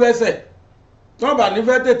bẹ́ẹ̀ lú ẹsẹ̀ tí wọ́n bá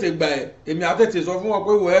nífẹ̀ẹ́ tètè gbà ẹ̀ èmi á tètè sọ fún wọn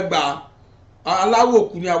pé wọ́n ẹ gbà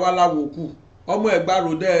aláwòkú ni àwa aláwòkú ọmọ ẹ̀gbá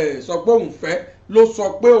ròdẹ sọ pé òun fẹ́ ló sọ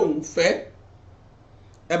pé òun fẹ́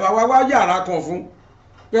ẹ bá wá yàrá kan fún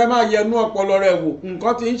pé ẹ máa yẹnu ọpọlọ rẹ̀ wò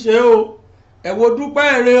nǹkan tí ń ṣe o ẹ wo Dúpẹ́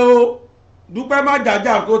èrè o Dúpẹ́ má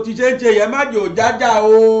jàjà kó ti ṣe é ṣe yẹ má jò jájà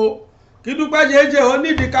o kí Dúpẹ́ ṣe é ṣe ó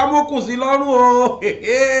nídìí ká mókùn sí lọ́rùn o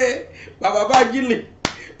bàbá bá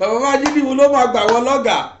jílì wo ló máa gbà wọ́n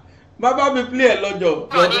lọ́gàá má bá mi pílẹ̀ ẹ̀ lọ́jọ́.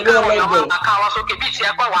 yóò ní káwọn èèyàn máa ká wọn sókè bíi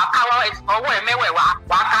tiẹ̀ pé wàá káwọ́ ọwọ́ ẹ̀ mẹ́wẹ̀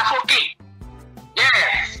wàá ká sókè.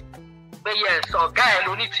 pé yes ọ̀gá ẹ̀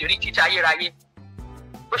lónítìrí títí ayérayé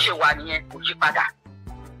bó ṣe wà nìyẹn kò yí padà.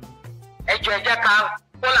 ẹjọ́ ẹ jẹ́ ká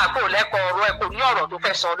kólà kó lẹ́kọ̀ọ́ ọ̀rọ̀ ẹ̀ kò ní ọ̀rọ̀ tó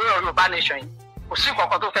fẹ́ sọ lórí ọ̀rọ̀ Yorùbá nation yìí kò sí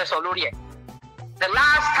nǹkan tó fẹ́ sọ lórí ẹ̀. the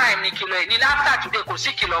last time ni kìlọ̀ ẹ̀ ní after today kò sí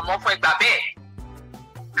kìlọ̀ mọ́ fún ẹgbà bẹ́ẹ̀.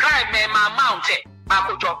 crime ẹ̀ máa mount ẹ̀ máa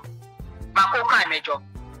kó jọ máa kó crime ẹ̀ jọ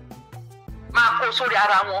máa kó sórí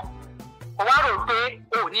ara wọn kò wá rò pé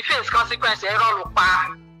o ò ní face consequence irọ́ ló pa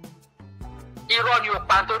irọ́ ni o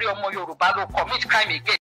pa nítorí ọmọ Yorùbá ló commit crime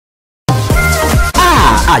again.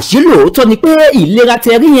 àṣìlóòótọ́ ni pé ìlera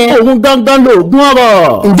tẹ̀rí yẹn òun gangan lóògùn ọ̀rọ̀.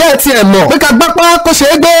 ǹjẹ́ ẹ tiẹ̀ mọ̀ pé ká gbápá kó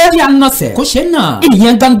ṣeé gbé. kí a nọ̀sẹ̀ kó ṣe náà.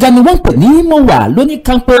 ìyẹn gangan ni wọ́n pè ní mo wà lóní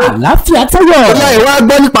kanpo àlàáfíà tayọ̀. ọ̀la ìwà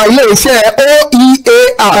gbọ́ nípa ilé iṣẹ́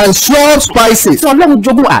OEA and Sure Spices. tí Ọlọ́run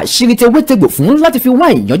jogún àṣírí tewé tegbò fún láti fi wá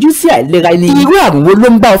ìyanjú sí àìlera ẹni. irú àrùn wo ló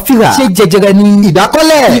ń bá ọ fíra. ṣé jẹjẹrẹ ni,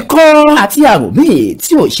 ìdákọ́lẹ̀, ikọ́ àti àrùn míì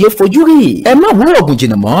tí ò ṣeé fojú rí. ẹ má wo oògùn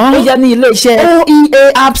jìnnà mọ́. ó yá ní ilé iṣẹ́ OEA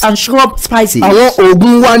Herbs and Sure Spices. àwọn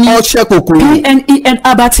oògùn wa ní ọṣẹ kòkòrò, PNEN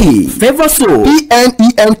herbal tea, favour soap,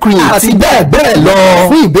 PNEN cream àti bẹ́ẹ̀ bẹ́ẹ̀ lọ.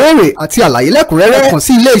 fún ìbéèrè àti àlàyé lẹ́kùnrẹ́rẹ́ kàn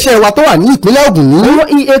sí ilé iṣẹ́ wa tó wà ní ìpínlẹ̀ Ògùn ní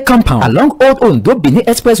OEA compound along Old Ondo Benin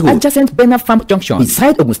Expressway adjacent Bena Farm Junction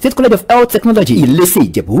beside Ogun State College of Health Technology Ilese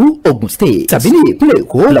Ìjẹ̀bú, Ogun State. tàbí ní ìpínlẹ̀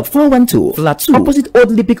Èkó block 412 flat 2 opposite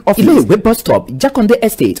Old Olympic office ilé ìwé bus stop Jakonde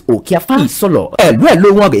Estate Òkèàfà Ìsọlọ̀. ẹ̀lú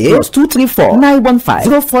wọn rèé +234 915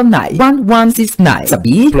 049 1169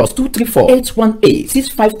 tàbí +234 818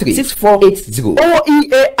 653 6480.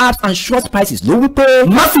 OEA Herbs and Sure Spices ló wí pé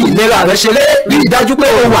má fi ìlera rẹ ṣeré, rí i dájú pé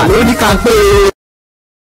o wà lórí kàńpé.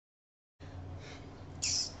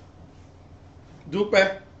 Dúpẹ́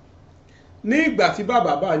ní ìgbà tí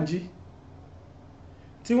bàbá Bánjí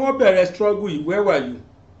tí wọ́n bẹ̀rẹ̀ struggle yìí where were you?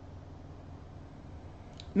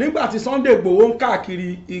 nígbà tí Sunday Igboho ń káàkiri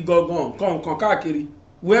ìgangan nǹkan káàkiri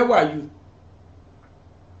where were you?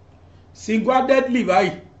 single-handedly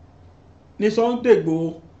báyìí ní Sunday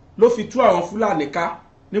Igboho ló fi tú àwọn Fúlàní ká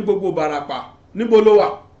ní gbogbo Ìbàràpá níbo ló wà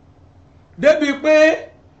débi pé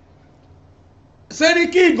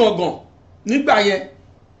Sẹ́ríkì Ìgàngàn nígbà yẹn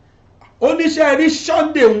oníṣẹ́ rí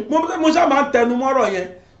Sunday mo ṣáà máa ń tẹnu mọ́rọ̀ yẹn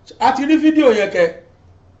àti rí fídíò yẹn kẹ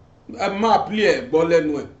ẹ máa play ẹ gbọ́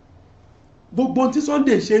lẹ́nu ẹ̀ gbogbo tí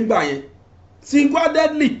Sunday ṣe ń gbà yẹn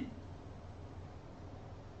single-handedly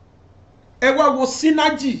ẹ wá wo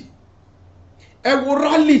synergy ẹ wo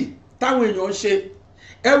rally táwọn èèyàn ń ṣe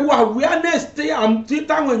ẹ wo awareness tí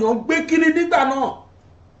táwọn èèyàn gbé kiri nígbà náà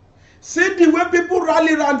see the way people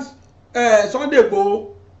rally round Sunday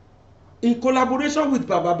Igboho in collaboration with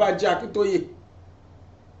Baba Banji Akintoye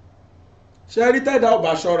ṣe rí tẹ́dá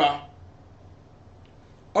ọba ṣọ́ra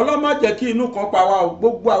ọlọ́mọ jẹ́ kí inú kan pa wá o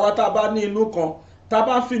gbogbo àwa tá a bá ní inú kan tá a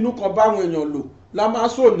bá fi inú kan báwọn èèyàn lò la máa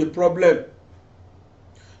sọ ní problem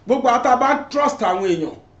gbogbo àwa tá a bá trust àwọn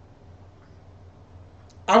èèyàn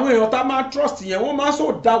tá a máa trust yẹn wọ́n máa sọ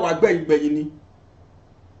dá wà gbẹ̀yìngbẹ̀yìn ni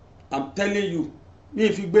I'm telling you mi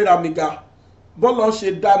fi gbéra mi ga bọ́lọ̀ ṣe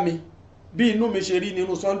dá mi bí inú mi ṣe rí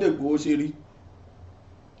nínú Sunday Igboho ṣe rí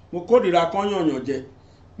mo kórìíra kan yànyàn jẹ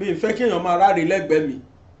mi ì fẹ́ kéèyàn máa ráre lẹ́gbẹ̀ẹ́ mi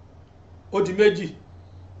ó di méjì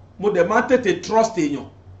mo dẹ̀ máa tètè trust èèyàn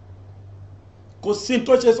kò sí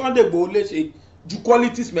tó ṣe Sunday Igboho léṣe ju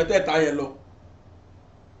qualities mẹ́tẹ̀ẹ̀ta yẹn lọ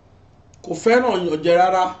kò fẹ́ràn yàn jẹ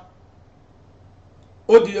rárá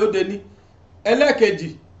ó de ní ẹlẹ́ẹ̀kejì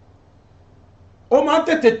ó máa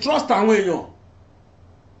tètè trust àwọn èèyàn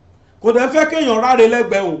kò dẹ̀ fẹ́ kéèyàn ráre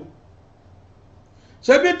lẹ́gbẹ̀ẹ́ òun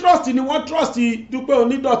ṣebí trust ni wọ́n trust Dúpẹ́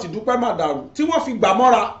Onídọ̀tí Dúpẹ́ Màdàrú tí wọ́n fi gbà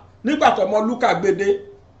mọ́ra nígbà tọmọ Lúkà gbédé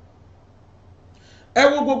ẹ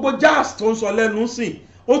wo gbogbo jazz tó ń sọ lẹ́nu sìn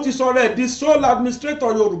ó ti sọ̀rọ̀ ẹ̀ di sole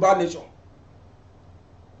administrator Yorùbá nation,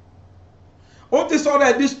 ó ti sọ̀rọ̀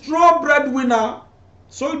ẹ̀ di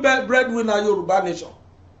sole breadwinner Yorùbá nation.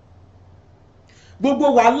 Gbogbo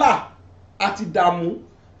wàhálà àti dààmú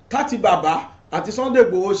táti bàbá àti Sunday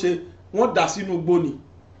Igboho ṣe wọ́n dà sínú igbó ni.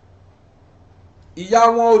 Ìyá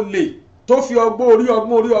wọn olè tó fi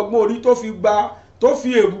ọgbọ́n orí tó fi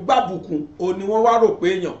èrú gbàbùkún òun ni wọ́n wá rò pé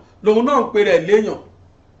èèyàn lòun náà ń pè rẹ̀ léèyàn.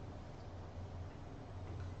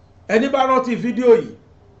 Ẹni bá rántí fídíò yìí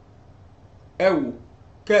ẹ wò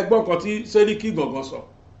kẹ́ ẹ gbọ́ nǹkan tí Sẹ́ríkì gangan sọ.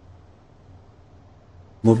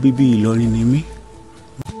 Ọmọ bíbí Ìlọrin ni mí.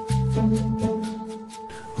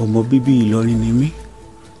 Ọmọ bíbí Ìlọrin ni mí.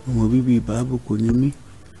 Ọmọ bíbí Ìbábòkò ni mí.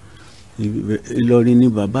 Ìlọrin ni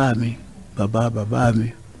bàbá mi, bàbá bàbá mi,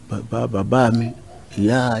 bàbá bàbá mi,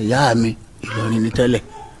 ìyá mi. Ìlọrin ni tẹ́lẹ̀.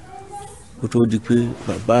 Kó tó di pé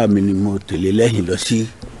bàbá mi ni mo tẹ̀lé lẹ́yìn lọ sí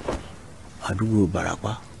àdúgbò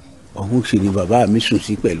Bàràpá. Ọ̀hún sì ni bàbá mi sùn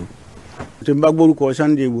sí pẹ̀lú. Tí n bá gbórúkọ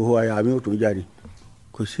Sunday Igboho àyà mi ò tó jáde.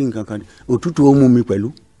 Kò sí nǹkan kan. Òtútù ó mú mi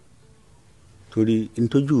pẹ̀lú. Torí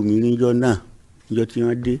ntójú mi níjọ́ náà, níjọ́ tí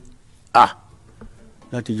wọ́n dé.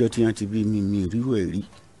 Láti ìjọ́ tí wọ́n ti bí mi ríru ẹ̀ rí.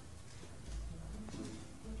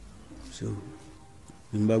 So,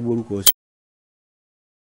 tí n bá gbórúkọ.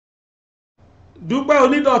 Dúpẹ́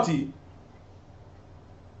Onídọ̀tí,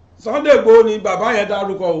 Sunday Igboho ni bàbá yẹn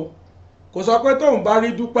dárúkọ o. Kò sọ pé tóun bá rí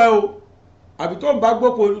Dúpẹ́ o àbí tóun bá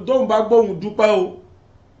gbóhùn Dúpẹ́ o.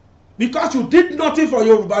 Because you did nothing for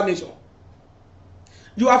Yorùbá nation.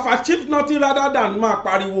 You have achieved nothing rather than máa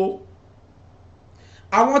pariwo.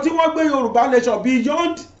 Àwọn tí wọ́n gbé Yorùbá nation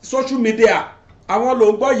beyond social media, àwọn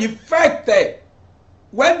ló ń gbọ́ yìí fẹ́ẹ̀tẹ̀.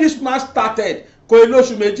 When this man started, kò í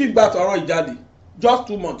lóṣù méjì gbà tọrọ ìjáde, just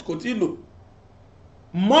 2 months kò tí ì lò.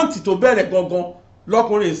 Month tó bẹ̀rẹ̀ gangan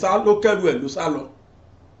lọ́kùnrin sá ló kẹ́rù ẹ̀ ló sá lọ.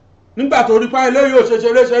 Nígbà tó rí pa ilé yóò ṣe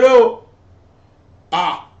ṣeré o.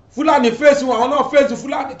 Fúlàní fèsì wọn, àwọn náà fèsì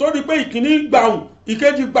Fúlàní tó rí pé ìkíní gbàùn,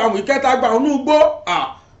 ìkejì gbàùn, ìkẹta gbàùn ní ugbó.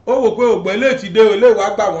 Ó wò pé ògbẹ́ ilé ti dé ilé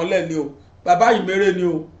ìwà gbà wọ́n lẹ̀ ni o. Bàbá ìmérè ni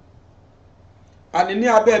o. Àní ní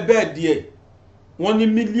abẹ́ bẹ́ẹ̀ díẹ̀ wọ́n ní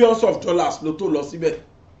millions of dollars ló tó lọ síbẹ̀.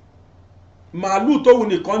 Màálù tóun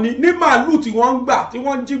nìkan ní màálù tí wọ́n ń gbà tí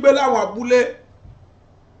wọ́n ń jí gbé láwọn abúlé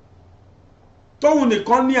tóun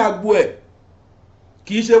nìkan ní agbo ẹ̀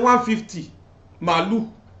kì í ṣe 150 màálù.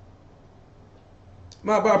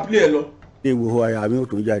 Máa bá play ẹ lọ. Igboho àyà mi ò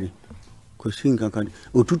tó jáde. Kò sí nǹkan kan.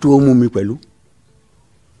 Òtútù ó mú mi pẹ̀lú.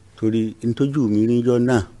 Torí ntójú mi níjọ́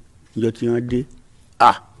náà, níjọ́ tí wọ́n dé.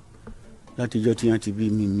 Láti ìjọ́ tí wọ́n ti bí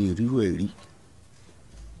mi ríru ẹ̀ rí.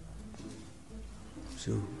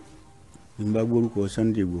 So, n bá gbórúkọ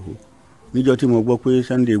Sunday Igboho. Níjọ́ tí mo gbọ́ pé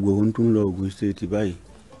Sunday Igboho ń tún lọ Ògùn State báyìí.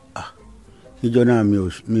 Níjọ́ náà mi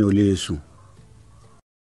ò lè sùn.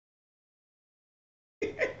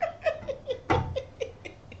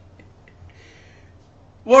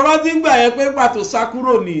 Mo rántí gbà yẹn pé pàtó sá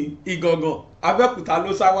kúrò ní Ìgàngàn, Abẹ́òkúta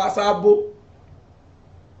ló sá wá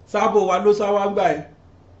sábò wa ló sá wá gbà yẹn.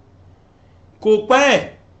 Kò pẹ́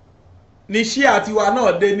ní ṣíà tiwa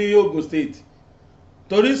náà dé ní Ògùn State.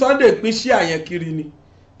 Torí Sunday pín ṣíà yẹn kiri ni.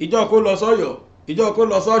 Ìjọ kó lọ sọ́yọ́, ìjọ kó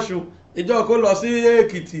lọ sọ́ṣun, ìjọ kó lọ sí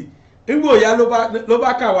Èkìtì. Nígbò ìyá ló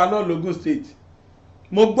bá kàwá náà l'Ògùn State.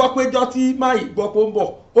 Mo gbọ́ pé jọ́ tí máì gbọ́ pé ó ń bọ̀,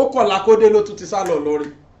 ó kọ̀ lákódé ló tún ti sá lọ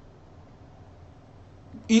lọ́rin.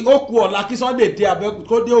 Ó kù ọ̀la kí Sunday dé Abẹ́òkúta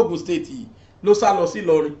kó dé Ògùn State yìí ló sá lọ sí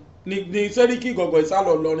Ìlọrin. Ní Sẹ́ríkì gọ̀gọ̀ ìsá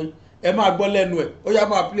lọ lọ́rin. Ẹ máa gbọ́ lẹ́nu ẹ̀, ó yá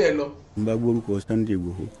máa play ẹ lọ. N bá gbórúkọ Sunday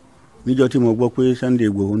Igboho. Níjọ́ tí mo gbọ́ pé Sunday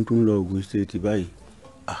Igboho ń tún lọ Ògùn State báyìí.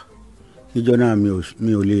 Níjọ́ náà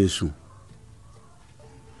mi ò lè sùn.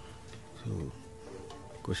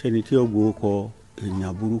 Kò sẹ́ni tí ó gbowó kọ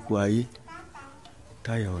èèyàn burúkú ayé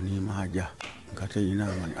táyà ò ní máa jà. Nǹkan tẹ́yìn náà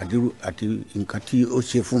wà àti nǹkan tí ó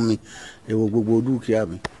ṣe fún mi. Ẹ wo gbogbo dúkìá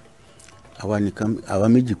mi. Àwa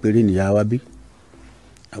méjì péré nìyá wa bí.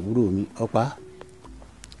 Àbúrò mi ọ̀pá.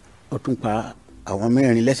 Ó tún pa àwọn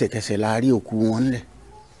 4 lẹ́sẹ̀kẹsẹ̀ láàrí òkú wọn ńlẹ̀.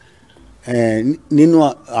 Nínú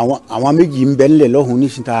àwọn méjì ń bẹ ńlẹ̀ lọ́hùn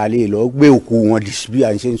nísìnyí tá a lè lọ gbé òkú wọn dì sí bí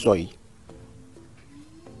à ń ṣe ń sọ yìí.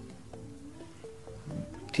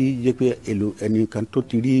 Tí jẹ́ pé ẹnìkan tó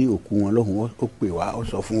ti rí òkú wọn lọ́hùn ó pè wá ó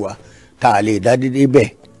sọ fún wa tá a lè dá dédé bẹ́ẹ̀.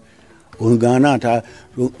 Òun gan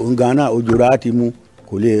náà òjòrò á ti mú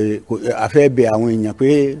kò lè afẹ́ bẹ àwọn èèyàn pé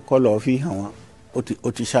kọ́ lọ́ọ́ fi hàn wọ́n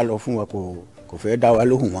ó ti sá lọ fún wa kò fẹ́ dá wa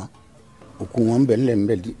lóhùn wọn. Òkú wọn ń bẹ ńlẹ̀ ń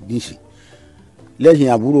bẹ níṣì. Lẹ́yìn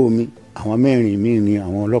àbúrò mi àwọn 4 míì ni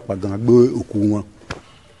àwọn ọlọ́pàá gan gbé òkú wọn.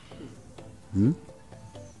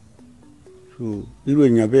 So irú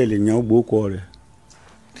èèyàn bẹ́ẹ̀ lè yan gbókọ rẹ̀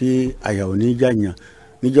tí àyà ò ní jàyàn.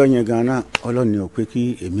 Níjọ́ yẹn gan náà Ọlọ́run ò pé kí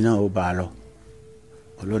èmi náà ó bá a lọ.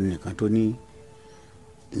 Ọlọ́run nìkan tó ní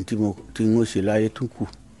tí n ó ṣe láyé tún kù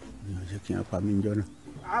ní ọjọ́ kí wọ́n pa mí jọ náà.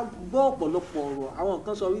 A gbọ́ ọ̀pọ̀lọpọ̀ ọ̀rọ̀ àwọn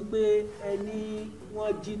kan sọ wípé ẹni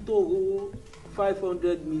wọ́n jí tó owó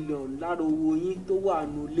 500 million lára owó yín tó wà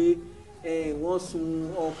nulẹ̀ wọ́n sun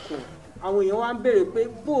ọkọ̀ àwọn èèyàn wá ń béèrè pé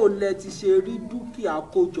bó lẹ ti ṣe rí dúkìá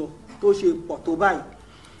kójọ tó ṣe pọ̀ tó báyìí.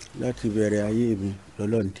 Láti bẹ̀rẹ̀ ayé mi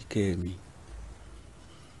lọ́lọ́run ti kẹ́ mi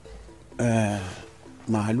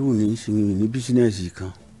màálù ní ìsinmi ní bísínẹ́sì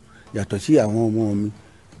kan yàtọ̀ sí àwọn ọmọ mi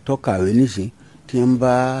tọ́kàwé nísìn tí wọ́n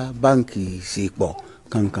bá báǹkì ṣe pọ̀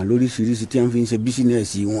kankan lóríṣiríṣi tí wọ́n fi ń ṣe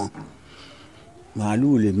bísínẹ́sì wọn màálù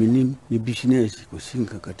lèmi ní bísínẹ́sì kò sí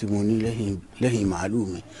nǹkan kan tí mo ní lẹ́yìn màálù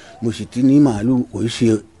mi mo sì ti ní màálù kò ṣe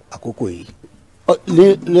àkókò yìí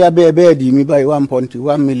lé abẹ́ bẹ́ẹ̀dì mi báyìí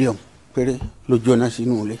 1.1 million péré ló jóná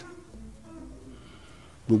sínú ilé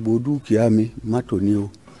gbogbo dúkìá mi mọ́tò ni o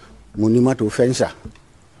mo ní mọ́tò fẹ́ǹsà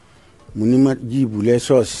mo ní jíìbù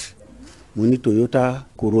lẹ́sọ̀sì mo ní Toyota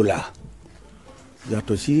Corolla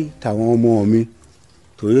yàtọ̀ sí tàwọn ọmọ mi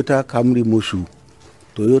Toyota Camry Mosu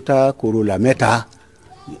Toyota Corolla mẹ́ta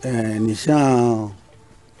Nissan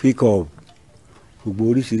pickup gbogbo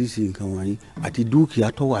oríṣiríṣi nǹkan wọ̀nyí àti dúkìá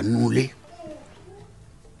tó wà nínú ilé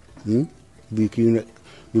bí kí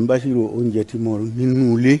n bá ṣírò oúnjẹ tí mo nínú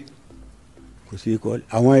ilé kò sí kọ́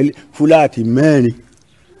àwọn fúláàtì mẹ́rin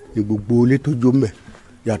ní gbogbo ilé tó jó mbẹ̀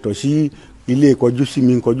yàtọ̀ sí ilé ìkọjú sí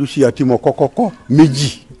mi ìkọjú sí àti mo kọ́kọ́kọ́ méjì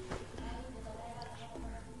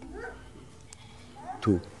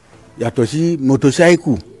tó yàtọ̀ sí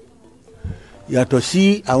mọ́tòsáìkù yàtọ̀ sí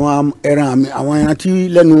àwọn ẹran tí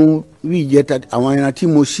lẹ́nu rí ìjẹta àwọn ẹran tí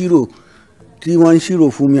mo ṣírò tí wọ́n ń ṣírò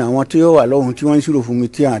fún mi àwọn tí ó wà lọ́hùn tí wọ́n ń ṣírò fún mi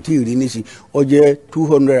tí àti ìrí nísì ó jẹ́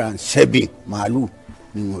 207 màálù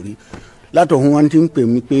ni mo rí látọ̀hún wọn ti ń pè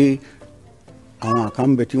mí pé àwọn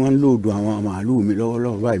àkànbẹ tí wọ́n ń lòdù àwọn màálù mi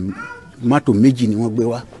lọ́wọ́lọ́wọ́ báyìí mọ́tò méjì ni wọ́n gbé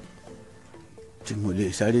wá tí mo lè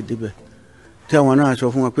sáré débẹ̀ tí àwọn náà sọ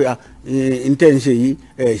fún wọn pé n tẹ́ ń ṣe yìí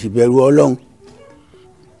ẹ̀ sì bẹ̀rù Ọlọ́run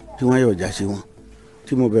tí wọ́n yọ̀jà sí wọn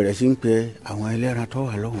tí mo bẹ̀rẹ̀ sí ń pe àwọn ẹlẹ́ran tó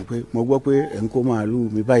wà lọ́hùn pé mo gbọ́ pé ẹ̀ ń kó màálù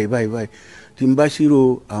mi báyìí tí n bá ṣírò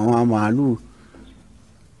àwọn màálù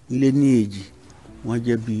ilé ní èjì wọ́n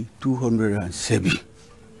jẹ́ bíi 207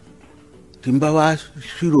 tí n bá wá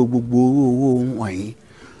ṣírò gbogbo owó wọ̀nyí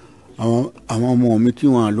àwọn ọmọ mi tí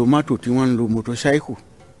wọ́n lo mọ́tò tí wọ́n ń lo mọ́tòsáìkù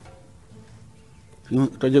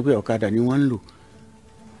tó jẹ́ pé ọ̀kadà ni wọ́n ń lò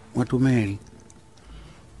wọ́n tó 4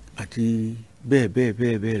 àti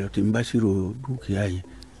bẹ́ẹ̀ lọ tí n bá ṣírò dúkìá yẹn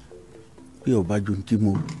bí ọba ju tí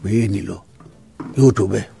mo pè é ní lọ yóò tó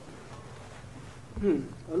bẹ́ẹ̀.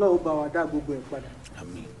 Ọlọ́run bá wa dá gbogbo ẹ̀ padà.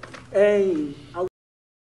 Àmín.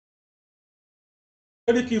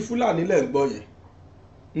 Eríkì Fúlàní lẹ̀ ń gbọ́ yẹn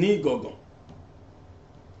ní Ìgàngán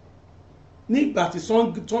nígbà tí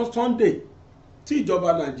Sunday tí ìjọba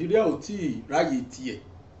Nàìjíríà ò tí ì ráyè tiẹ̀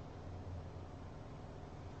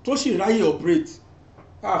tó sì ráyè operate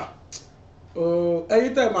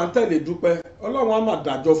ẹ̀yin tẹ́ máa ń tẹ̀lé Dúpẹ́ Ọlọ́run á máa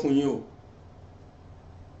dájọ́ fún yín o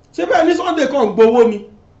ṣé bẹ́ẹ̀ ní Sunday kan ń gbowó ni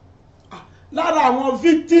lára àwọn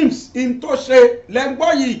victims in tó ṣe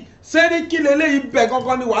lẹ́ngbọ́ yìí Sẹ́ríkì lélẹ́yìí bẹ̀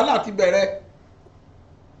gangan ni wàhálà ti bẹ̀rẹ̀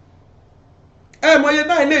mọye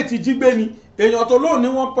náà ilé ti jí gbé ni èèyàn tó lóun ní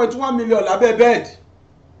 1.1 million lábẹ́ bed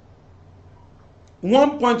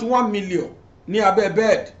 1.1 million ní abẹ́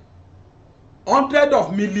bed 100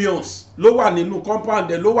 of millions ló wà nínú compound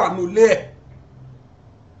ẹ̀ ló wà nínú ilé ẹ̀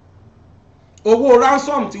owó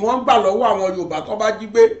ransom tí wọ́n gbà lọ́wọ́ àwọn Yorùbá tó bá jí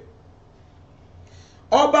gbé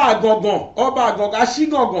ọba àgàngàn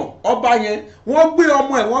aṣígàngàn ọba yẹn wọ́n gbé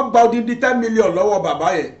ọmọ ẹ̀ wọ́n gba odindi 10 million lọ́wọ́ bàbá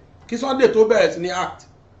yẹn kí Sunday tó bẹ̀rẹ̀ sí ní act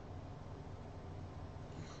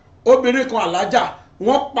obìnrin kan alájà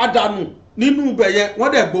wọ́n pàdánù nínú ibẹ̀ yẹn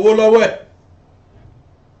wọ́n dẹ̀ gbowó lọ́wọ́ ẹ̀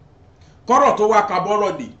kọ́rọ̀ tó wá ka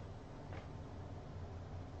Bọ́rọ̀dé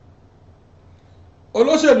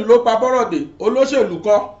olóṣèlú ló pa Bọ́rọ̀dé olóṣèlú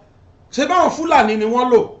kọ́ ṣé báwọn Fúlàní ni wọ́n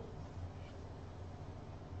lò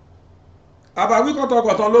àbáwí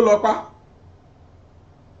kọ̀tọ̀kọ̀tọ̀ ló lọ pa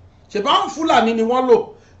ṣé báwọn Fúlàní ni wọ́n lò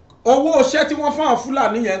owó iṣẹ́ tí wọ́n fáwọn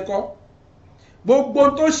Fúlàní yẹn kọ́ gbogbo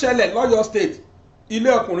tó ṣẹlẹ̀ lọ́yọ̀ state ilé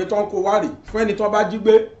ọkùnrin tó ń kó wárì fún ẹni tó bá jí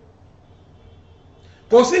gbé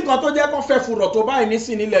kò sí nǹkan tó jẹ́ kó fẹ́ furọ̀ tó báyìí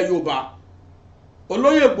nísìn nílẹ̀ Yorùbá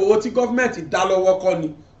olóyè Ìgbòho tí gọ́fìmẹ̀ntì dá lọ́wọ́ kọ́ ni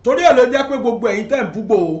torí ẹ̀ ló jẹ́ pé gbogbo ẹ̀yin tẹ̀ ń bú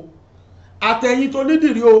Ìgbòho àtẹ̀yin tó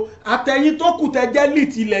nídìrí o àtẹ̀yin tó kù tẹ́ jẹ́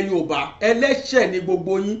lìtì ilẹ̀ Yorùbá ẹlẹ́ṣẹ̀ ni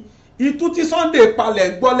gbogbo yín itú tí Sunday palẹ̀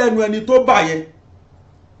ń gbọ́ lẹ́nu ẹni tó bà yẹn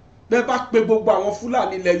bẹ́ẹ̀ bá pe gbogbo àwọn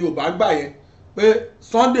Fúlàní ilẹ̀ Yorùbá gbà yẹn pé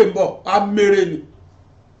Sunday ń bọ̀ á mèrè ni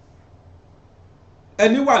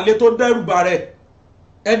ẹni wà lé tó dẹ́rù bà rẹ̀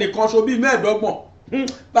ẹnìkan ṣo bíi 15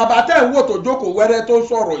 bàbá tẹ̀ ń wò tó jókòó wẹ́rẹ́ tó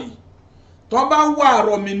sọ̀rọ̀ yìí tó bá ń wá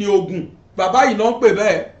àrọ̀ mi ní ogun bàbá yìí náà ń pè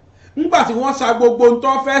bẹ́ẹ̀ nígbà tí wọ́n sa gbogbo ń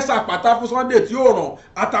tán fẹ́ sàpàtà fún Sunday tí ó ràn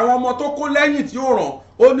àtàwọn ọmọ tó kó lẹ́yìn tí ó ràn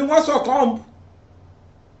ó ní wọ́n sọ̀kan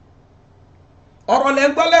ọ̀rọ̀ lẹ́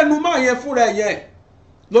ń gbọ́ lẹ́nu máa yẹn fúnra ẹ̀ yẹn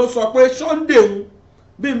ló sọ pé Sunday ń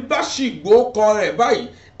bí n bá ṣìgbó kọ rẹ̀ báyìí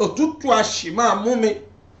òtútù àṣì máa mú mi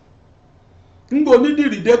ngbò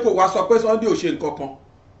onídìrídé kò wá sọ pé Sunday ò ṣe nǹkan kan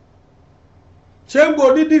ṣé ngbò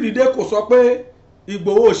onídìrídé kò sọ pé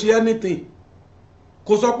Ìgbòho ò ṣe anything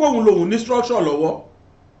kò sọ pé òun lòun ní structure lọ́wọ́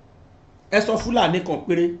ẹ sọ Fúlàní kan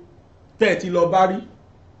péré tẹ́ ẹ ti lọ bá rí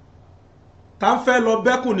tá ń fẹ́ lọ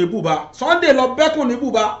bẹ́kùn ní bùbá Sunday lọ bẹ́kùn ní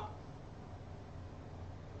bùbá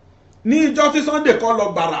ní ìjọ tí Sunday kan lọ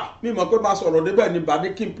gbàrà mímọ̀ pé máa sọ̀rọ̀ débẹ̀ ní bàdí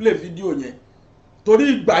kí n play fídíò yẹn torí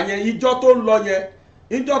ìgbà yẹn ìjọ tó ń lọ yẹn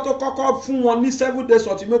ìjọ tó kọ́kọ́ fún wọn ní 7 days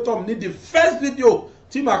ultimatum ní the first video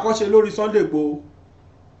tí màá kọ́ ṣe lórí Sunday Igboho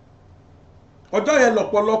ọjọ́ yẹn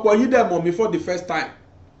lọ́pọ̀lọpọ̀ yín dẹ̀ mọ̀ mí for the first time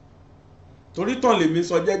torí tàn lèmi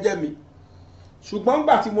sọ jẹ́jẹ́ mi ṣùgbọ́n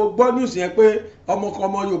gbà tí mo gbọ́ news yẹn pé ọmọ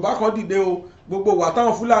Yorùbá kan dìde o gbogbo wà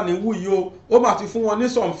táwọn Fúlàní wù yìí o ó mà ti fún wọn ní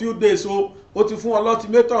some few days o ó ti fún wọn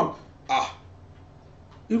ultimatum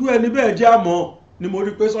irú ẹni bẹ́ẹ̀ jẹ́ àmọ́ ni mo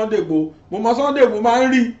rí pé Sunday Igboho mo mọ Sunday Igboho máa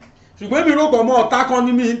ń rí ṣùgbọ́n èmi rò pọ̀ mọ́ ọ̀tá kan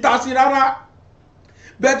ni mi ń ta sí rárá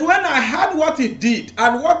but when I heard what he did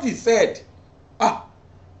and what he said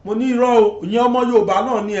mo ní irọ́ o ìyẹn ọmọ Yorùbá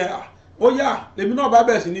náà ní ẹ ó yá lèmi náà bá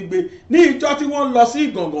bẹ̀rẹ̀ sí ní gbé ní ìjọ tí wọ́n lọ sí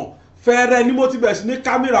Ìgàngàn fẹ́rẹ́ ni mo ti bẹ̀rẹ̀ sí ní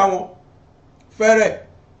kámẹ́rà wọn fẹ́rẹ́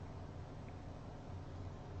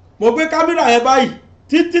mo gbé kámẹ́rà yẹn báyìí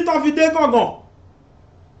títí tó fi dé Ìgàngàn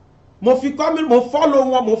mo fi kámẹ́rà mo fọ́lọ̀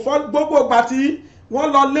wọn mo fọ́ gbogbo ìgbà tí wọ́n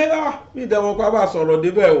lọ lé mi ìdẹ̀wọ̀n pa bá sọ̀rọ̀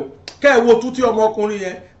débẹ̀ o kẹ́ ẹ̀ wo tútí ọmọkùnrin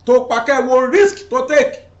yẹn tó pa kẹ́ ẹ̀ wo risk tó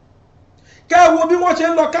take kẹ́ ẹ̀ wo bí wọ́n ṣe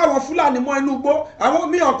ń lọ káwọn Fúlàní mọ́ inú igbó àwọn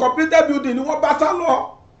míì uncompleted building ni wọ́n bá sá lọ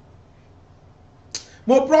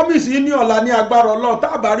mo promise yín ní ọ̀la ní agbára Ọlọ́run tá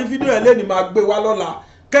a bá rí fídíò ẹ̀ lẹ́ni máa gbé wá lọ́la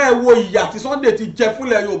kẹ́ ẹ̀ wo ìyà tí Sunday ti jẹ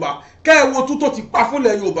fúnlẹ̀ Yorùbá kẹ́ ẹ̀ wo tútó ti pa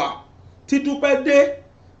fúnlẹ̀ Yorùbá tí Dúpẹ́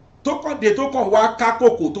dé tó kàn wá ká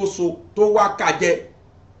kòkò tó so tó wá kàjẹ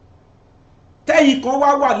tẹ́yìn kan wá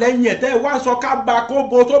wà lẹ́yìn ẹ̀ tẹ́yìn wá sọ ká ba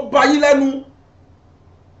kóbo tó bá yín lẹ́nu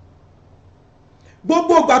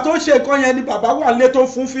gbogbo ìgbà tó ń ṣe nǹkan yẹn ni bàbá wà lé tó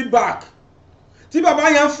fún feedback tí bàbá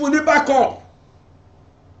yẹn ń fún ní backup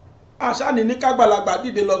àṣàní ní kágbàlagbà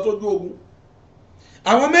dìde lọ sójú ogun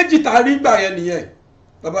àwọn méjì tá a rí gbà yẹn nìyẹn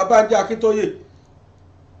bàbá Bánjí Akíntóyè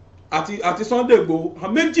àti Sunday Igboho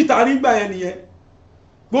àwọn méjì tá a rí gbà yẹn nìyẹn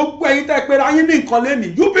gbogbo ẹ̀yin tẹ́ pé ayé ní nǹkan lẹ́nìí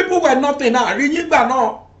you people were nothing náà rí yín gbà náà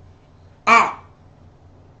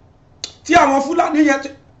tí àwọn Fúlàní yẹn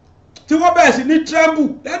tí wọ́n bẹ̀rẹ̀ sí ní tremble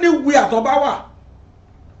anywhere tó bá wà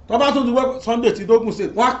tó bá tún ti wẹ́ Sunday ti dógùn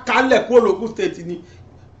state wọ́n á kálẹ̀ kó lógún state ni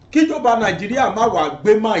kíjọba Nàìjíríà má wà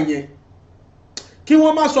gbé máa yẹn kí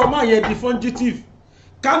wọ́n má sọ máa yẹn di fugitive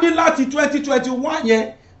ká ní láti 2021 yẹn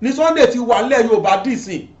ní Sunday ti wà nílẹ̀ Yorùbá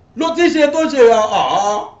dìsìn ló ti ṣe tó ṣe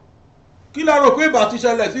kí la rò pé ìbá ti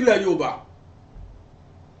ṣẹlẹ̀ sílẹ̀ Yorùbá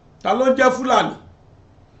ta ló ń jẹ́ Fúlàní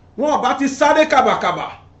wọn bá ti sáré kàbàkàbà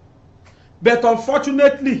but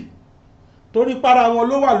unfortunately torí para wọn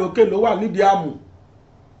ló wà lókè ló wà nídìí àmù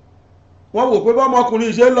wọ́n wò pé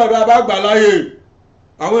bọ́mọkùnrin ṣe ń lọ bí a bá gbà láyè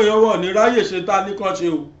àwọn èèyàn wọn ní ráyè ṣe ta ní kan ṣe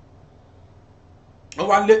o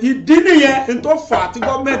wà lè ìdí nìyẹn n tó fà tí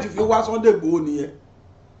gọ́ọ̀mẹ̀ntì fi wá Sunday Igboho nìyẹn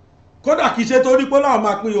kódà kìí ṣe torí pé láwọn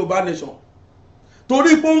máa pín Yorùbá nation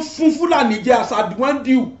torí pé ó ń fún Fúlàní jẹ àṣà wọn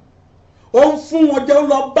dìú ó ń fún wọn jẹ ó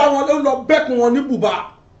lọ bá wọn ó lọ bẹ́kùn wọn ní bùbá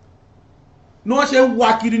ní wọ́n ṣe ń wá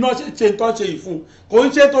kiri ní wọ́n ṣe ṣe nǹkan ṣe ìfún kò ń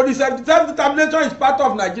ṣe torí self-determination is part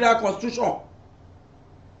of Nigeria constitution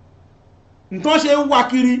nǹkan ṣe ń wá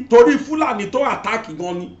kiri torí Fúlàní tó àtàkì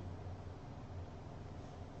gan ni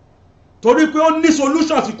torí pé ó ní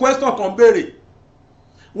solution sí question tó ń béèrè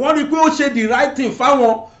wọ́n rí pé ó ṣe the right thing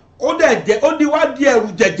fáwọn ó dẹ̀ jẹ́ ó di wá di ẹ̀rù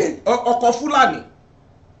jẹ̀jẹ̀ ọkọ̀ Fúlàní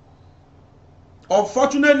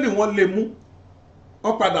unfortunately wọ́n lè mú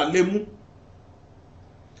wọ́n padà lè mú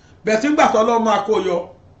bẹ̀sí ń gbàtọ́ lọ́ máa kó yọ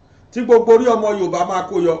tí gbogbo orí ọmọ Yorùbá máa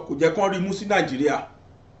kó yọ kò jẹ́ kán rí mú sí Nàìjíríà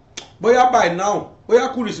bóyá by now bóyá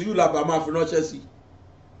kùrìsì yìí làbà máa fi ránṣẹ́ sí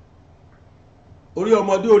orí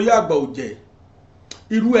ọmọdé orí àgbà ò jẹ́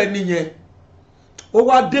irú ẹni yẹn ó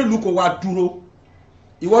wá délùú kò wá dúró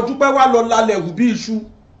ìwọ Dúpẹ́ wá lọ lálẹ́ hù bí iṣu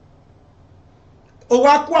ó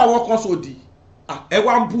wá kó àwọn kan sòdì ẹ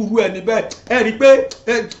wá ń bú irú ẹni bẹ́ẹ̀ ẹ rí i pé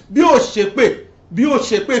bí ó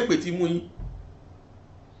ṣe pé èpè ti mú yín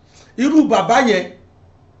irú bàbá yẹn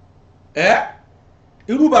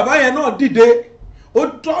irú bàbá yẹn náà dìde ó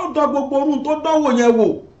dán gbogbo orun tó dánwò yẹn wò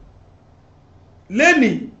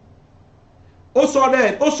lẹ́nìí ó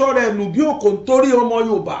sọ rẹ̀ nù bí òkò nítorí ọmọ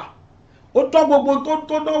Yorùbá ó tọ́ gbogbo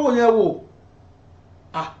tó dánwò yẹn wò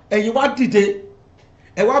ẹ̀yin wá dìde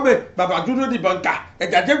ẹ wá bẹ bàbá dúró dìbọn ká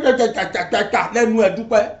ẹ̀jà jẹ́jẹ́jẹ́jẹ́jẹ́jẹ́ lẹ́nu ẹ̀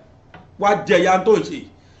dúpẹ́ wá jẹ̀yà tó ṣe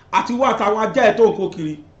àti wá àtàwọn ajá ẹ̀ tó ń kó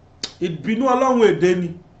kiri ìbínú Ọlọ́run èdè ni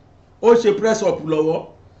ó ṣe press up lọ́wọ́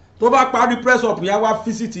tó bá parí press up yẹn wá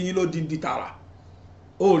físìtì yín ló di tààrà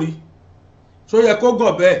ó rí tó yẹ kó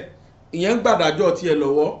gàn bẹ́ẹ̀ ìyẹn ń gbàdájọ́ tiẹ̀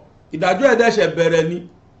lọ́wọ́ ìdájọ́ ẹ̀dẹ́sẹ̀ bẹ̀rẹ̀ ni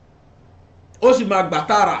ó sì máa gbà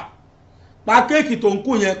tààrà pa kéèkì tó ń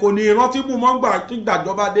kú yẹn kò ní ìrántí mú mọ́ gbà tí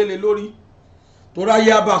gbàjọba délé lórí tó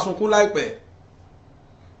ráyé abà sunkún láìpẹ́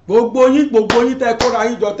gbogbo yín tẹ́ kóra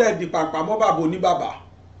yín jọ tẹ́ di pàpà mọ́ bàbá ní bàbá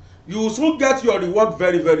you soon get your reward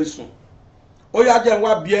very very soon ó yá jẹ́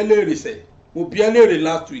wá bí ẹ léèrè sẹ́ mo bí ẹ léèrè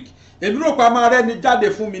last week èmi rò pa máa rẹ́ni jáde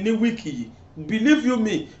fún mi ní wíìkì yìí believe you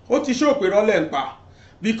me ó ti ṣe òpè rọ́lẹ̀ ń pa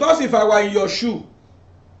because if I were in your shoe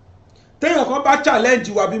téèyàn kan bá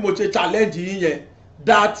challenge wa bí mo ṣe challenge yín yẹn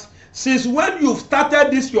that since when you've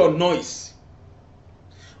started this your noise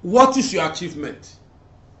what is your achievement?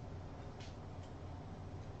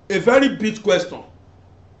 A very big question.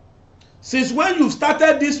 Since when you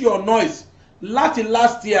started this your noise láti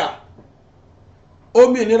last year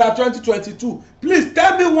òmìnira 2022 please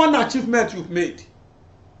tell me one achievement you've made.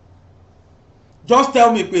 Just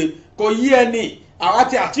tell me pé kò yí ẹni àwa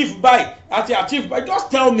ti achieve by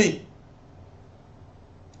just tell me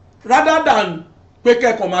rather than pé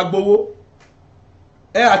kẹ́kọ̀ọ́ máa gbowó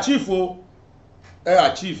ẹ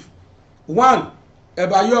achieve one ẹ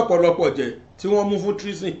bá yọ ọ̀pọ̀lọpọ̀ jẹ tí wọ́n mú fún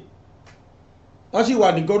treason wọ́n sì wà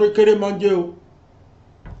ní kéré mọ́njẹ́ o.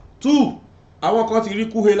 two àwọn kan ti rí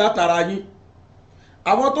kúhe látara yín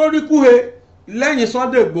àwọn tó rí kúhe lẹ́yìn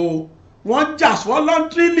Sunday Igboho wọ́n jà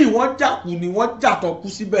voluntarily wọ́n jà kù ni wọ́n jà tó kú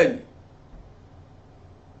síbẹ̀ ni.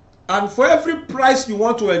 And for every price you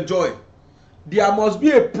want to enjoy there must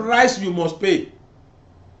be a price you must pay.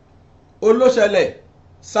 Olóṣèlè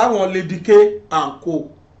sáwọn Lady K and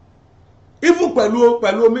co even pẹ̀lú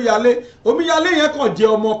omíyalé yẹn kàn jẹ́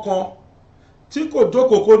ọmọ kan tí kò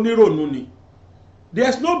jókòó kó nírònú ni.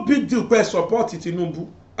 There's no big deal pé support Tinubu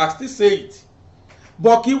I still say it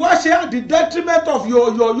but kì í wá ṣe at the detriment of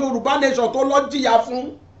your Yorùbá nation tó lọ jìyà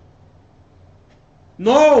fún.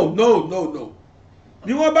 No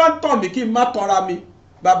bí wọ́n bá ń tàn mí kí n má tanra mi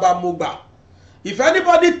bàbá mo gbà. If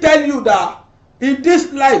anybody tell you that in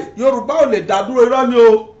this life Yorùbá ò lè dá dúró irọ́ ni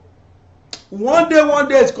o one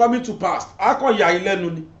day is coming to pass akọ yà yín lẹ́nu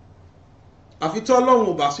ni àfi tí Ọlọ́run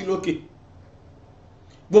ò bá sí lókè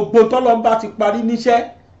gbogbo tọ́lọ́run bá ti parí níṣẹ́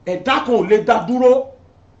ẹ̀dá kan ò lè dá dúró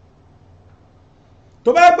tó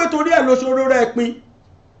bá gbé torí ẹ̀ lóṣòro rẹ̀ pin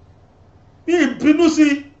bí ìbínú sí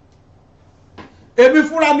èmi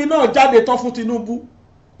fúnra mi náà jáde tán fún Tinubu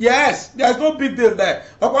yes there is no big deal there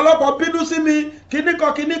ọ̀pọ̀lọpọ̀ bínú sí mi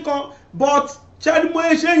kíníkan but ṣẹ́ni mo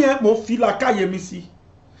ṣe yẹn mo fi làkàyè mi sí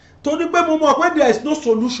torí pé mo mọ̀ pé there is no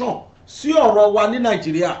solution sí ọ̀rọ̀ wa ní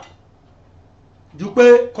Nàìjíríà ju pé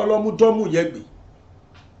kọlọ́múdọ́mù yẹn gbé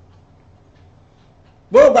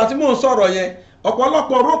gbogbo ìgbà tí mò ń sọ̀rọ̀ yẹn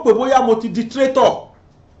ọ̀pọ̀lọpọ̀ rò pé bóyá mo ti di traitor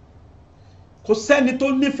kò sẹ́ni tó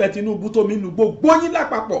nífẹ̀ẹ́ Tinubu tó mi nù gbogbo yín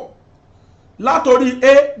lápapọ̀ látòrí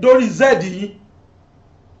A dórí Z yín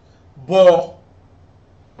but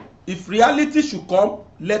if reality should come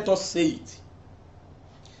let us say it.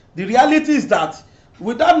 The reality is that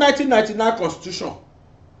with that 1999 constitution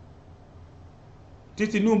tí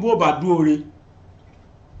Tinubu ò bá dúró re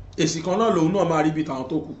èsì kan náà lòun náà máa rí bí tàwọn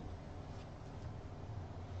tó kù.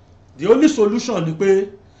 The only solution ni pé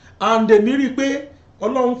and èmi rí pé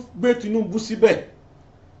Ọlọ́run gbé Tinubu síbẹ̀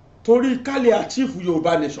torí ká lè achieve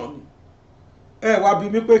Yorùbá nation ni ẹ wá bí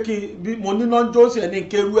mi pé kí bí mo níná jósì ẹni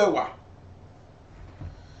kérú ẹ wà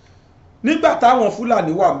nígbà táwọn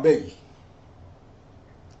Fúlàní wà ń bẹ̀ yìí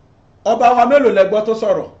ọba wa mélòó lẹ́gbọ́ tó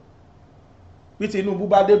sọ̀rọ̀ bí Tinubu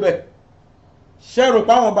bá débẹ̀ ṣẹ́rò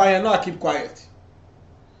páwọn ọba yẹn náà keep quiet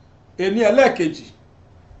èní ẹlẹ́ẹ̀kejì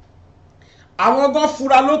àwọn gan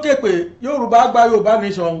fura lókè pé Yorùbá gba Yorùbá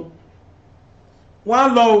nation wọ́n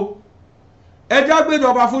lọ o ẹjá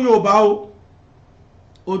gbéjọba fún Yorùbá o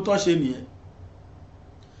ó tọ́ ṣe nìyẹn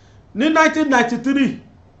ní 1993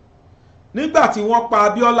 nígbà tí wọ́n pa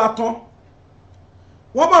Abíọ́lá tán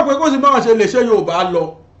wọ́n mọ̀ pé kó sì máa ṣe lè ṣe Yorùbá lọ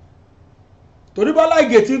torí Bọ́lá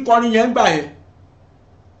Ìgè tí ń kọrin yẹn ń gbà yẹn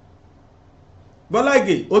Bọ́lá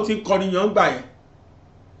Ìgè ó ti ń kọrin yẹn ń gbà yẹn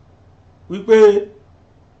wípé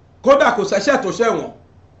kódà kò ṣẹ̀ṣẹ̀ tó ṣẹ̀wọ̀n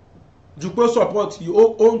ju pé support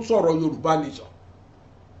ó ń sọ̀rọ̀ Yorùbá nation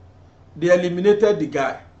they eliminated the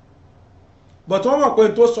guy but wọ́n mọ̀ pé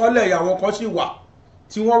tó sọ́lẹ̀ ìyàwó kan sì wà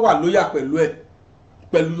tí wọ́n wà lóyà pẹ̀lú ẹ̀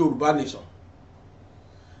pẹ̀lú Yorùbá nation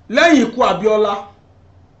lẹ́yìn ikú Abíọ́lá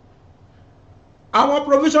àwọn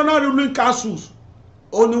provisional ruling councils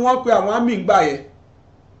ó ní wọ́n pe àwọn àmì ìgbà yẹn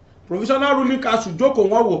provisional ruling council jókòó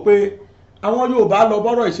wọ́n wò pé àwọn Yorùbá lọ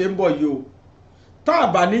bọ́rọ̀ ìṣe ń bọ̀ yìí o tá a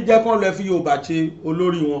bá ní jẹ́ kán lọ fi Yorùbá ṣe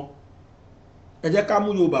olórí wọn ẹ jẹ́ ká mú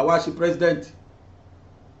Yorùbá wá ṣe president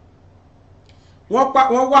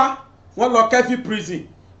wọ́n lọ Kẹ́fì prison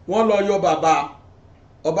wọ́n lọ yọ bàbá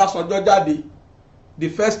Ọbásanjọ́ jáde the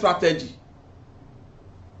first strategy.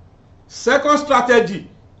 Second strategy,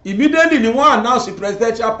 immediately ni wọ́n announce the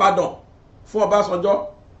presidential pardon fún Ọbásanjọ́.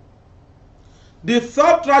 The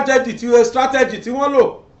third strategy tí wọ́n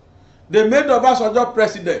lò, they made Ọbásanjọ́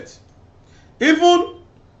president even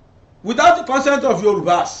without the consent of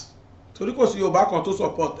Yorùbás torí kò sí Yorùbá kan tó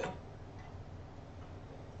support ẹ̀.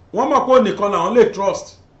 Wọ́n mọ̀ pé nìkan làwọn lè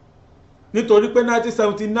trust nítorí pé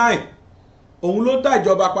 1979 òun ló dá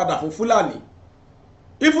ìjọba padà fún Fúlàní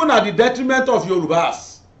even at the detriment of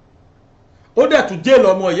Yorùbás. Ó dẹ̀ tún jail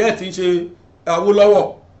ọmọ ìyá ẹ̀ tí ń ṣe Awólọ́wọ̀,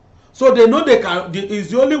 so they know is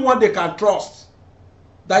the only one they can trust,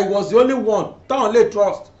 that he was the only one táwọn lè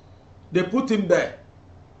trust. They put him there.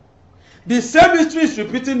 The same history is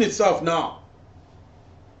repeating itself now.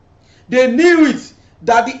 They knew it,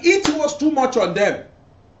 that the heat was too much on them.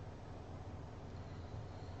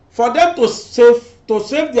 For them to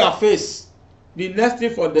save their face, the next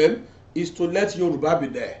thing for them is to let Yoruba be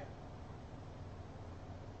there.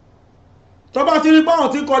 Tó bá ti rí pé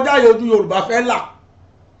àwọn tí kọjá ojú Yorùbá fẹ́ là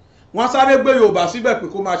wọ́n sáré gbé Yorùbá síbẹ̀ pé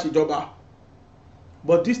kó máa ṣèjọba,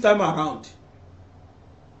 but this time around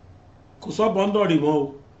kò sọ bọ́ńdọ̀rì mọ́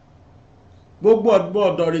o. Gbogbo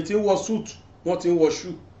ọ̀dọ̀rì tí ń wọ suit wọ́n ti ń wọ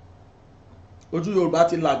shoe. Ojú Yorùbá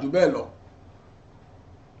ti là jù bẹ́ẹ̀ lọ.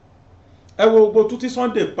 Ẹ wo gbogbo tútí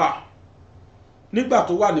Sunday pa nígbà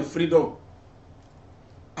tó wà ní freedom.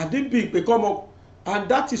 Àdínbí ìpè kọ́mọ, and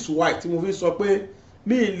that is why tí mo fi sọ pé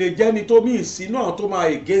mi lè jẹ́ni tó mi sí náà tó máa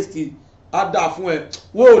against ada fún ẹ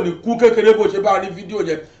wo ò ní kú kékeré bó ṣe bá rí fídíò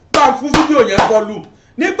yẹn bá fún fídíò yẹn volume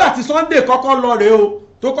nígbà tí Sunday kọ́kọ́ lọ rèé o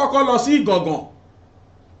tó kọ́kọ́ lọ sí Ìgàngàn,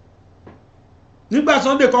 nígbà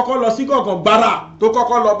Sunday kọ́kọ́ lọ sí Ìgàngàn gbára tó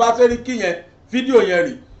kọ́kọ́ lọ bá Sẹ́ríkì yẹn fídíò yẹn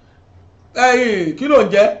rí ẹ̀yìn kí ló ń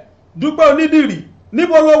jẹ́ Dúpẹ́ Onídìrí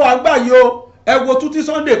níbo ló wà gbà yìí o ẹ wo tún tí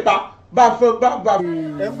Sunday pa bá fẹ́ bá.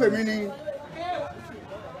 ẹ ń pè mí ní.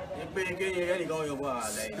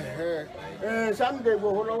 Sunday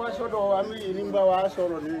Igboho lọ́wọ́ sọ́dọ̀ àmì yìí ní bá wa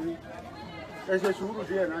sọ̀rọ̀ ní ẹ ṣe sùúrù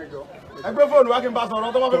díẹ̀ náà jọ. ẹ gbé fóònù wá kí n bá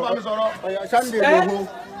sọ̀rọ̀ tó bá fẹ́ bá mi sọ̀rọ̀. Sunday Igboho.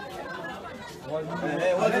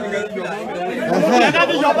 ẹ ká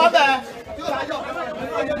ti jọba bẹ́ẹ̀.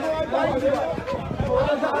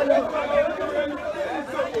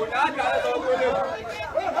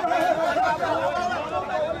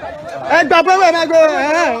 ẹ gbà pé wẹ́ẹ̀ máa gbé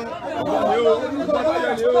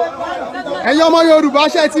ẹ̀yin ọmọ Yorùbá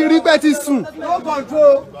ṣe ti rí pé ti sùn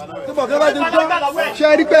ṣe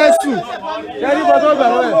rí pé sùn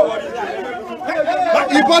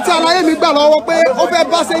ìbọn tí aláyé mi gbà lọ́wọ́ pé ó fẹ́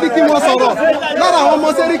bá Sẹ́ríkì wọn sọ̀rọ̀ lára àwọn ọmọ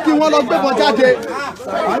Sẹ́ríkì wọn lọ gbébọn jáde.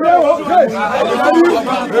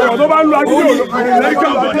 tó bá ń lo agídí olùkọ́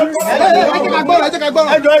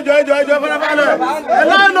ẹjọ́ fọláfálẹ̀ ẹ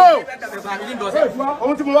lánà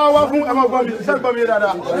ohun tí mo wá fún ẹ máa gbọ́ mi iṣẹ́ gbọ́ mi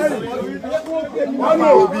dáadáa.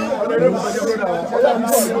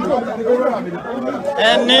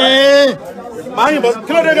 ẹni máa ń yìnbọn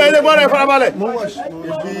kí ló dé ilé gbọ́dọ̀ ẹ fọláfálẹ̀.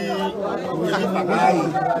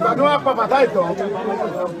 ìgbà tí wọ́n pa bàtà ìtàn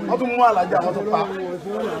wọ́n tún mú àlàjì àwọn tó pa.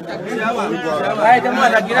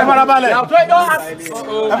 ẹ farabalẹ̀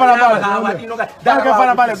dákẹ́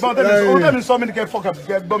farabalẹ̀ gbọ́n tẹ́mi sọ mí ní kẹ́ fọkàn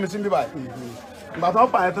gbọ́ mi sí bí báyìí. ìgbà tí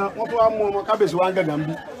wọ́n pa ẹ̀ tán wọ́n tún wá mú ọmọ kábíyèsí wa ń gàgà ń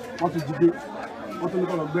bí wọ́n ti dìde wọ́n tún ní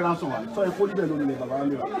kọ́ lọ gbé ránṣọ wa sọ ikú níbẹ̀ lónìí lè bàbá wa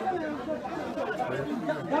lè wà.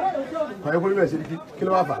 kọ́ ikú níbẹ̀ Sẹ́ríkì kí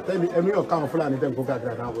ló wà fà tẹ́mi ẹ̀mí yóò káwọn Fúlàní tẹ̀ ń kó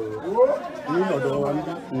káàkiri àtàwọn ní ọ̀dọ̀ wa ń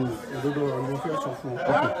bí òdodo ọ̀rọ̀ ló fẹ́ sọ fún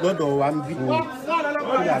ọ lọ́dọ̀ wa ń bí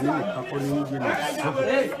Fúlàní nìkan kọ́ ní ń gbé náà.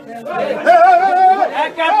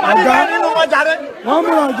 ọ̀gá wọ́n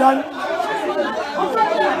mú ọ̀gá ni.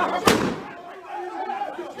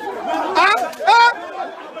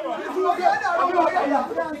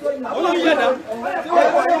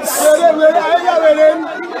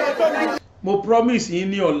 Mo promise yín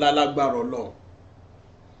ní ọ̀la lágbára Ọlọ́run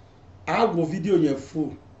a wo fídíò yẹn fún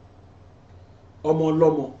ọmọ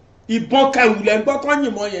ọlọ́mọ ìbọn kẹrùlẹ̀ ń gbọ́ kọ́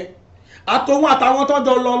yìnbọn yẹn àtòwọn àtàwọn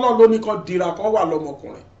tọ́jọ́ lọ́lọ́ ló ní kan dìrà kan wà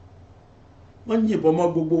lọ́mọkùnrin wọ́n yìnbọn mọ́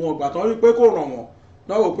gbogbo wọn gbà tán rí pé kò ràn wọ́n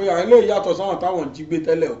náà wò pé àwọn eléyìí yàtọ̀ sáwọn táwọn jí gbé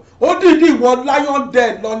tẹ́lẹ̀ o ó dìídì wọ lion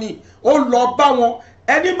den lọ ni ó lọ bá wọn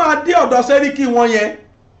ẹni máa dé ọ̀dọ̀ Sẹ́ríkì wọn yẹn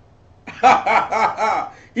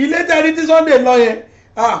ilé tẹ́rí tí Sunday lọ yẹn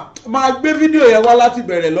máa gbé fídíò yẹn wá láti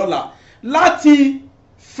bẹ̀rẹ̀ lọ́la láti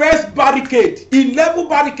first barricade 11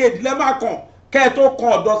 barricade lẹ́ máa kàn kẹ́ ẹ tó kan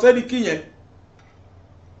ọ̀dọ̀ Sẹ́ríkì yẹn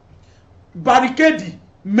barricade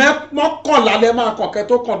mọ́kànlá lẹ́ máa kàn kẹ́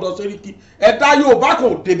tó kan ọ̀dọ̀ Sẹ́ríkì ẹ̀dá Yorùbá kan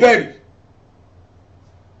ò débẹ̀ rí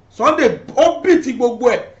Sunday ó bì tí gbogbo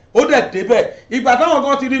ẹ̀ ó dẹ̀ débẹ̀ ìgbà táwọn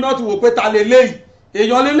kan ti rí náà ti wò pé ta lè léyìí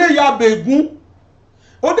èèyàn lè léyìí àbẹ̀gún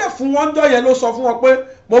ó dẹ̀ fún wọn jọ yẹn ló sọ fún wọn pé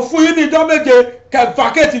mo fún yín ní ijọ́ méje kẹ́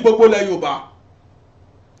vacate gbogbo ilẹ̀ Yorùbá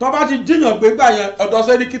tó bá ti jíyàn gbé gbà yẹn ọ̀dọ̀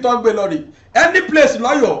Sẹ́ríkì tó ń gbé lọ rè any place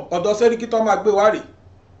lọ́yọ̀ọ́ ọ̀dọ̀ Sẹ́ríkì tó máa gbé wá rè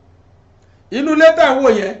inú lẹ́tà ìwò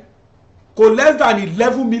yẹn kò less than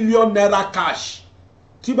 11 million naira cash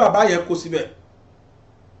tí bàbá yẹn kó síbẹ̀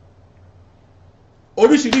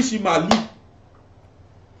oríṣiríṣi màálù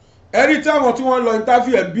ẹ̀rí tí àwọn tí wọ́n lọ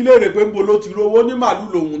interview ẹ̀ ń bí léèrè pé ń bo ló ti rówó ní màálù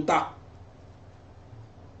lòun ń ta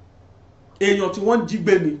èèyàn tí wọ́n jí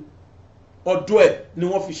gbé ni ọ̀dọ̀ ẹ̀ ni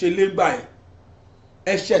wọ́n fi ṣe légbà ẹ̀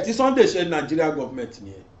ẹ̀ṣẹ̀ tí Sunday ṣe Nigeria government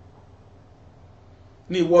nìyẹn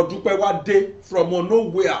ni ìwọ Dúpẹ́ wá dé from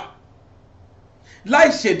nowhere láì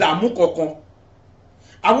ṣèdààmú kankan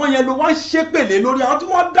àwọn yẹn ló wá ń ṣépèlé lórí àwọn tí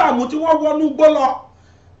wọ́n dààmú tí wọ́n wọnú gbó lọ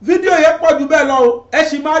fídíò yẹn pọ̀ jù bẹ́ẹ̀ lọ o ẹ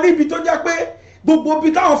sì máa rí ibi tó jẹ́ pé gbogbo ibi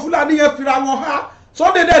táwọn Fúlàní yẹn fira wọn há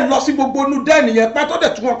Sunday dẹ̀ lọ sí gbogbo inú dẹ́ẹ̀nì yẹn pẹ́ tó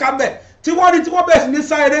dẹ̀ tún wọn ká bẹ̀ tí wọ́n rí tí wọ́n bẹ̀rẹ̀ sí ní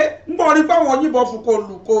sáré ń bọ̀ rí báwọn yìnbọn fún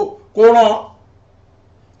kò ràn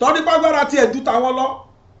tọ́ni pàgbára tiẹ̀ ju tàwọn lọ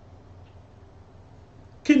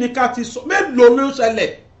kí ni ká ti sọ mélòó ló ṣẹlẹ̀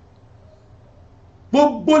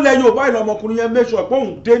gbogbo lẹ Yorùbá ìlọmọkùnrin yẹn make sure pé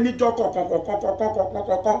òun dé níjọ́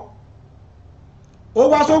kọ̀ọ̀kan ó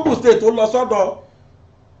wá sógùn state ó lọ sọ́dọ̀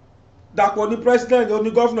Dàpọ̀ ní president ó ní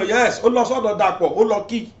governor yes ó lọ sọ́dọ̀ Dàpọ̀ ó lọ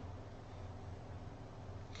kí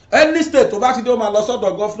any state tó bá ti dé ó máa lọ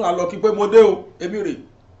sọ́dọ̀ governor á lọ kí pé mo dé o èmi rè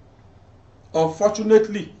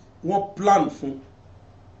unfortunately wọ́n plan fún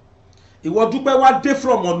ìwọ Dúpẹ́ wá dé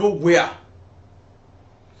from nowhere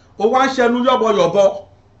ó wá ń ṣẹnu yọ̀bọ̀yọ̀bọ̀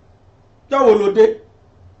jẹ́ wo ló dé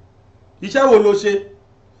iṣẹ́ wo ló ṣe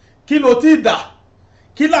kí ló ti dà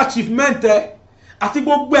kí la achievement ẹ àti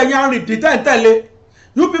gbogbo ẹ̀yin arìndí tẹ̀ntẹ̀lé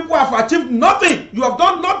you people have achieved nothing you have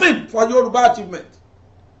done nothing for Yorùbá achievement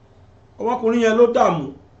ọmọkùnrin yẹn ló dààmú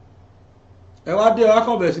ẹ wá dé wá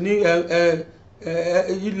kàn bẹ̀rẹ̀ sí ní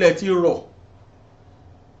ilẹ̀ ti rọ̀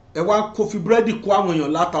ẹ wá kó fi búrẹ́dì kó àwọn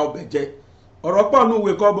èèyàn láta ọbẹ̀ jẹ ọ̀rọ̀ pọ̀ ní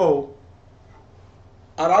òwe kọ́bọ̀ o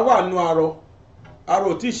àrá wà nú arọ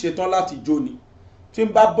tí ì ṣetán láti jó ni tí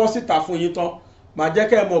n bá bọ́ síta fún yín tán màá jẹ́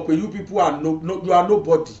kẹ́ ẹ mọ̀ pé you people are you are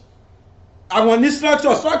nobody àwọn ní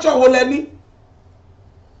structure wo lẹ ní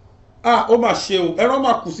ó mà ṣe o ẹran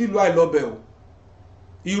máa kù sílùú àìlọ́bẹ̀ o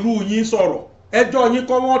irú yín sọ̀rọ̀ ẹjọ́ yín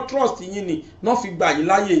kọ́ wọ́n trust yín ni náà fi gbà yín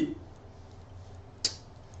láyè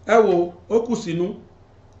ẹ wo ó kù sínú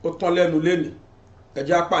ó tán lẹ́nu lẹ́nìí ẹ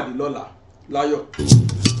jẹ́ á pàdé lọ́la láyọ̀.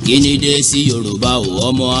 kíni dé sí Yorùbá o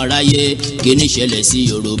ọmọ aráyé kíni ṣẹlẹ̀ sí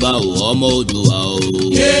Yorùbá o ọmọ Oòduà o.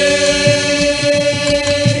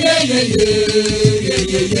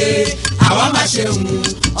 àwa máa ṣe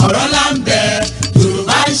ọ̀rọ̀ là ń bẹ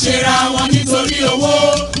Yorùbá ń ṣera wọn nítorí owó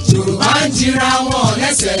Yorùbá ń jìra wọn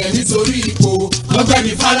lẹ́sẹ̀ nítorí ipò wọ́n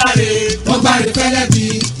gbẹ̀mí fáláre wọ́n gbáre fẹ́lẹ́bí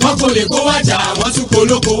wọ́n kò lè kó wájà wọ́n tún kó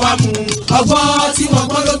lóko wá mú ọgbọ́n tí wọ́n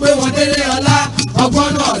gbọ́n ló gbé wọn délé ọlá ọgbọ́n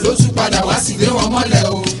náà ló tún padà wá sí lé wọn mọ́lẹ̀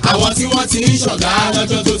o àwọn tí wọ́n ti ń ṣọ̀gá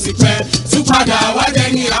lọ́jọ́ tó ti pẹ́ tún padà wá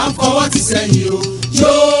dẹni à ń fọwọ́ ti sẹ́yìn o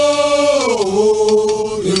yóò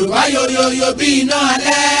Yorùbá yoyoyo bí iná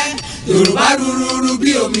alẹ́ Yorùbá rúrúrú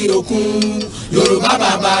bí omi òkun Yorùbá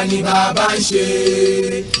bàbá ni bàbá ń ṣe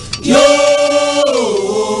yóò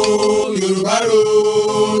Yorùbá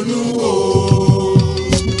ronú o.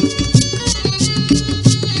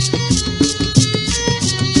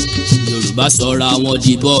 Yorùbá sọra wọn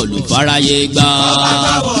di bọ́ọ̀lù fáráyé gbá. ọba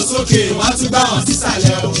báwọn sókè wọ́n tún bá wọn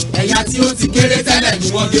sísàlẹ̀ o ẹ̀yà tí ó ti kéré tẹ́lẹ̀ ni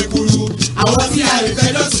wọ́n gé kúrú àwọn tí àrífẹ́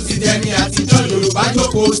lọ́sùn ti dẹni àtijọ́ Yorùbá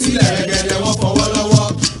jókòó sílẹ̀ rẹ̀gẹ̀dẹ̀ wọ́n fọwọ́ lọ́wọ́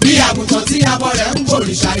bí àgùntàn tí abọ́ rẹ̀ ń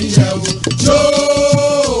bòrìṣà yíyẹ o.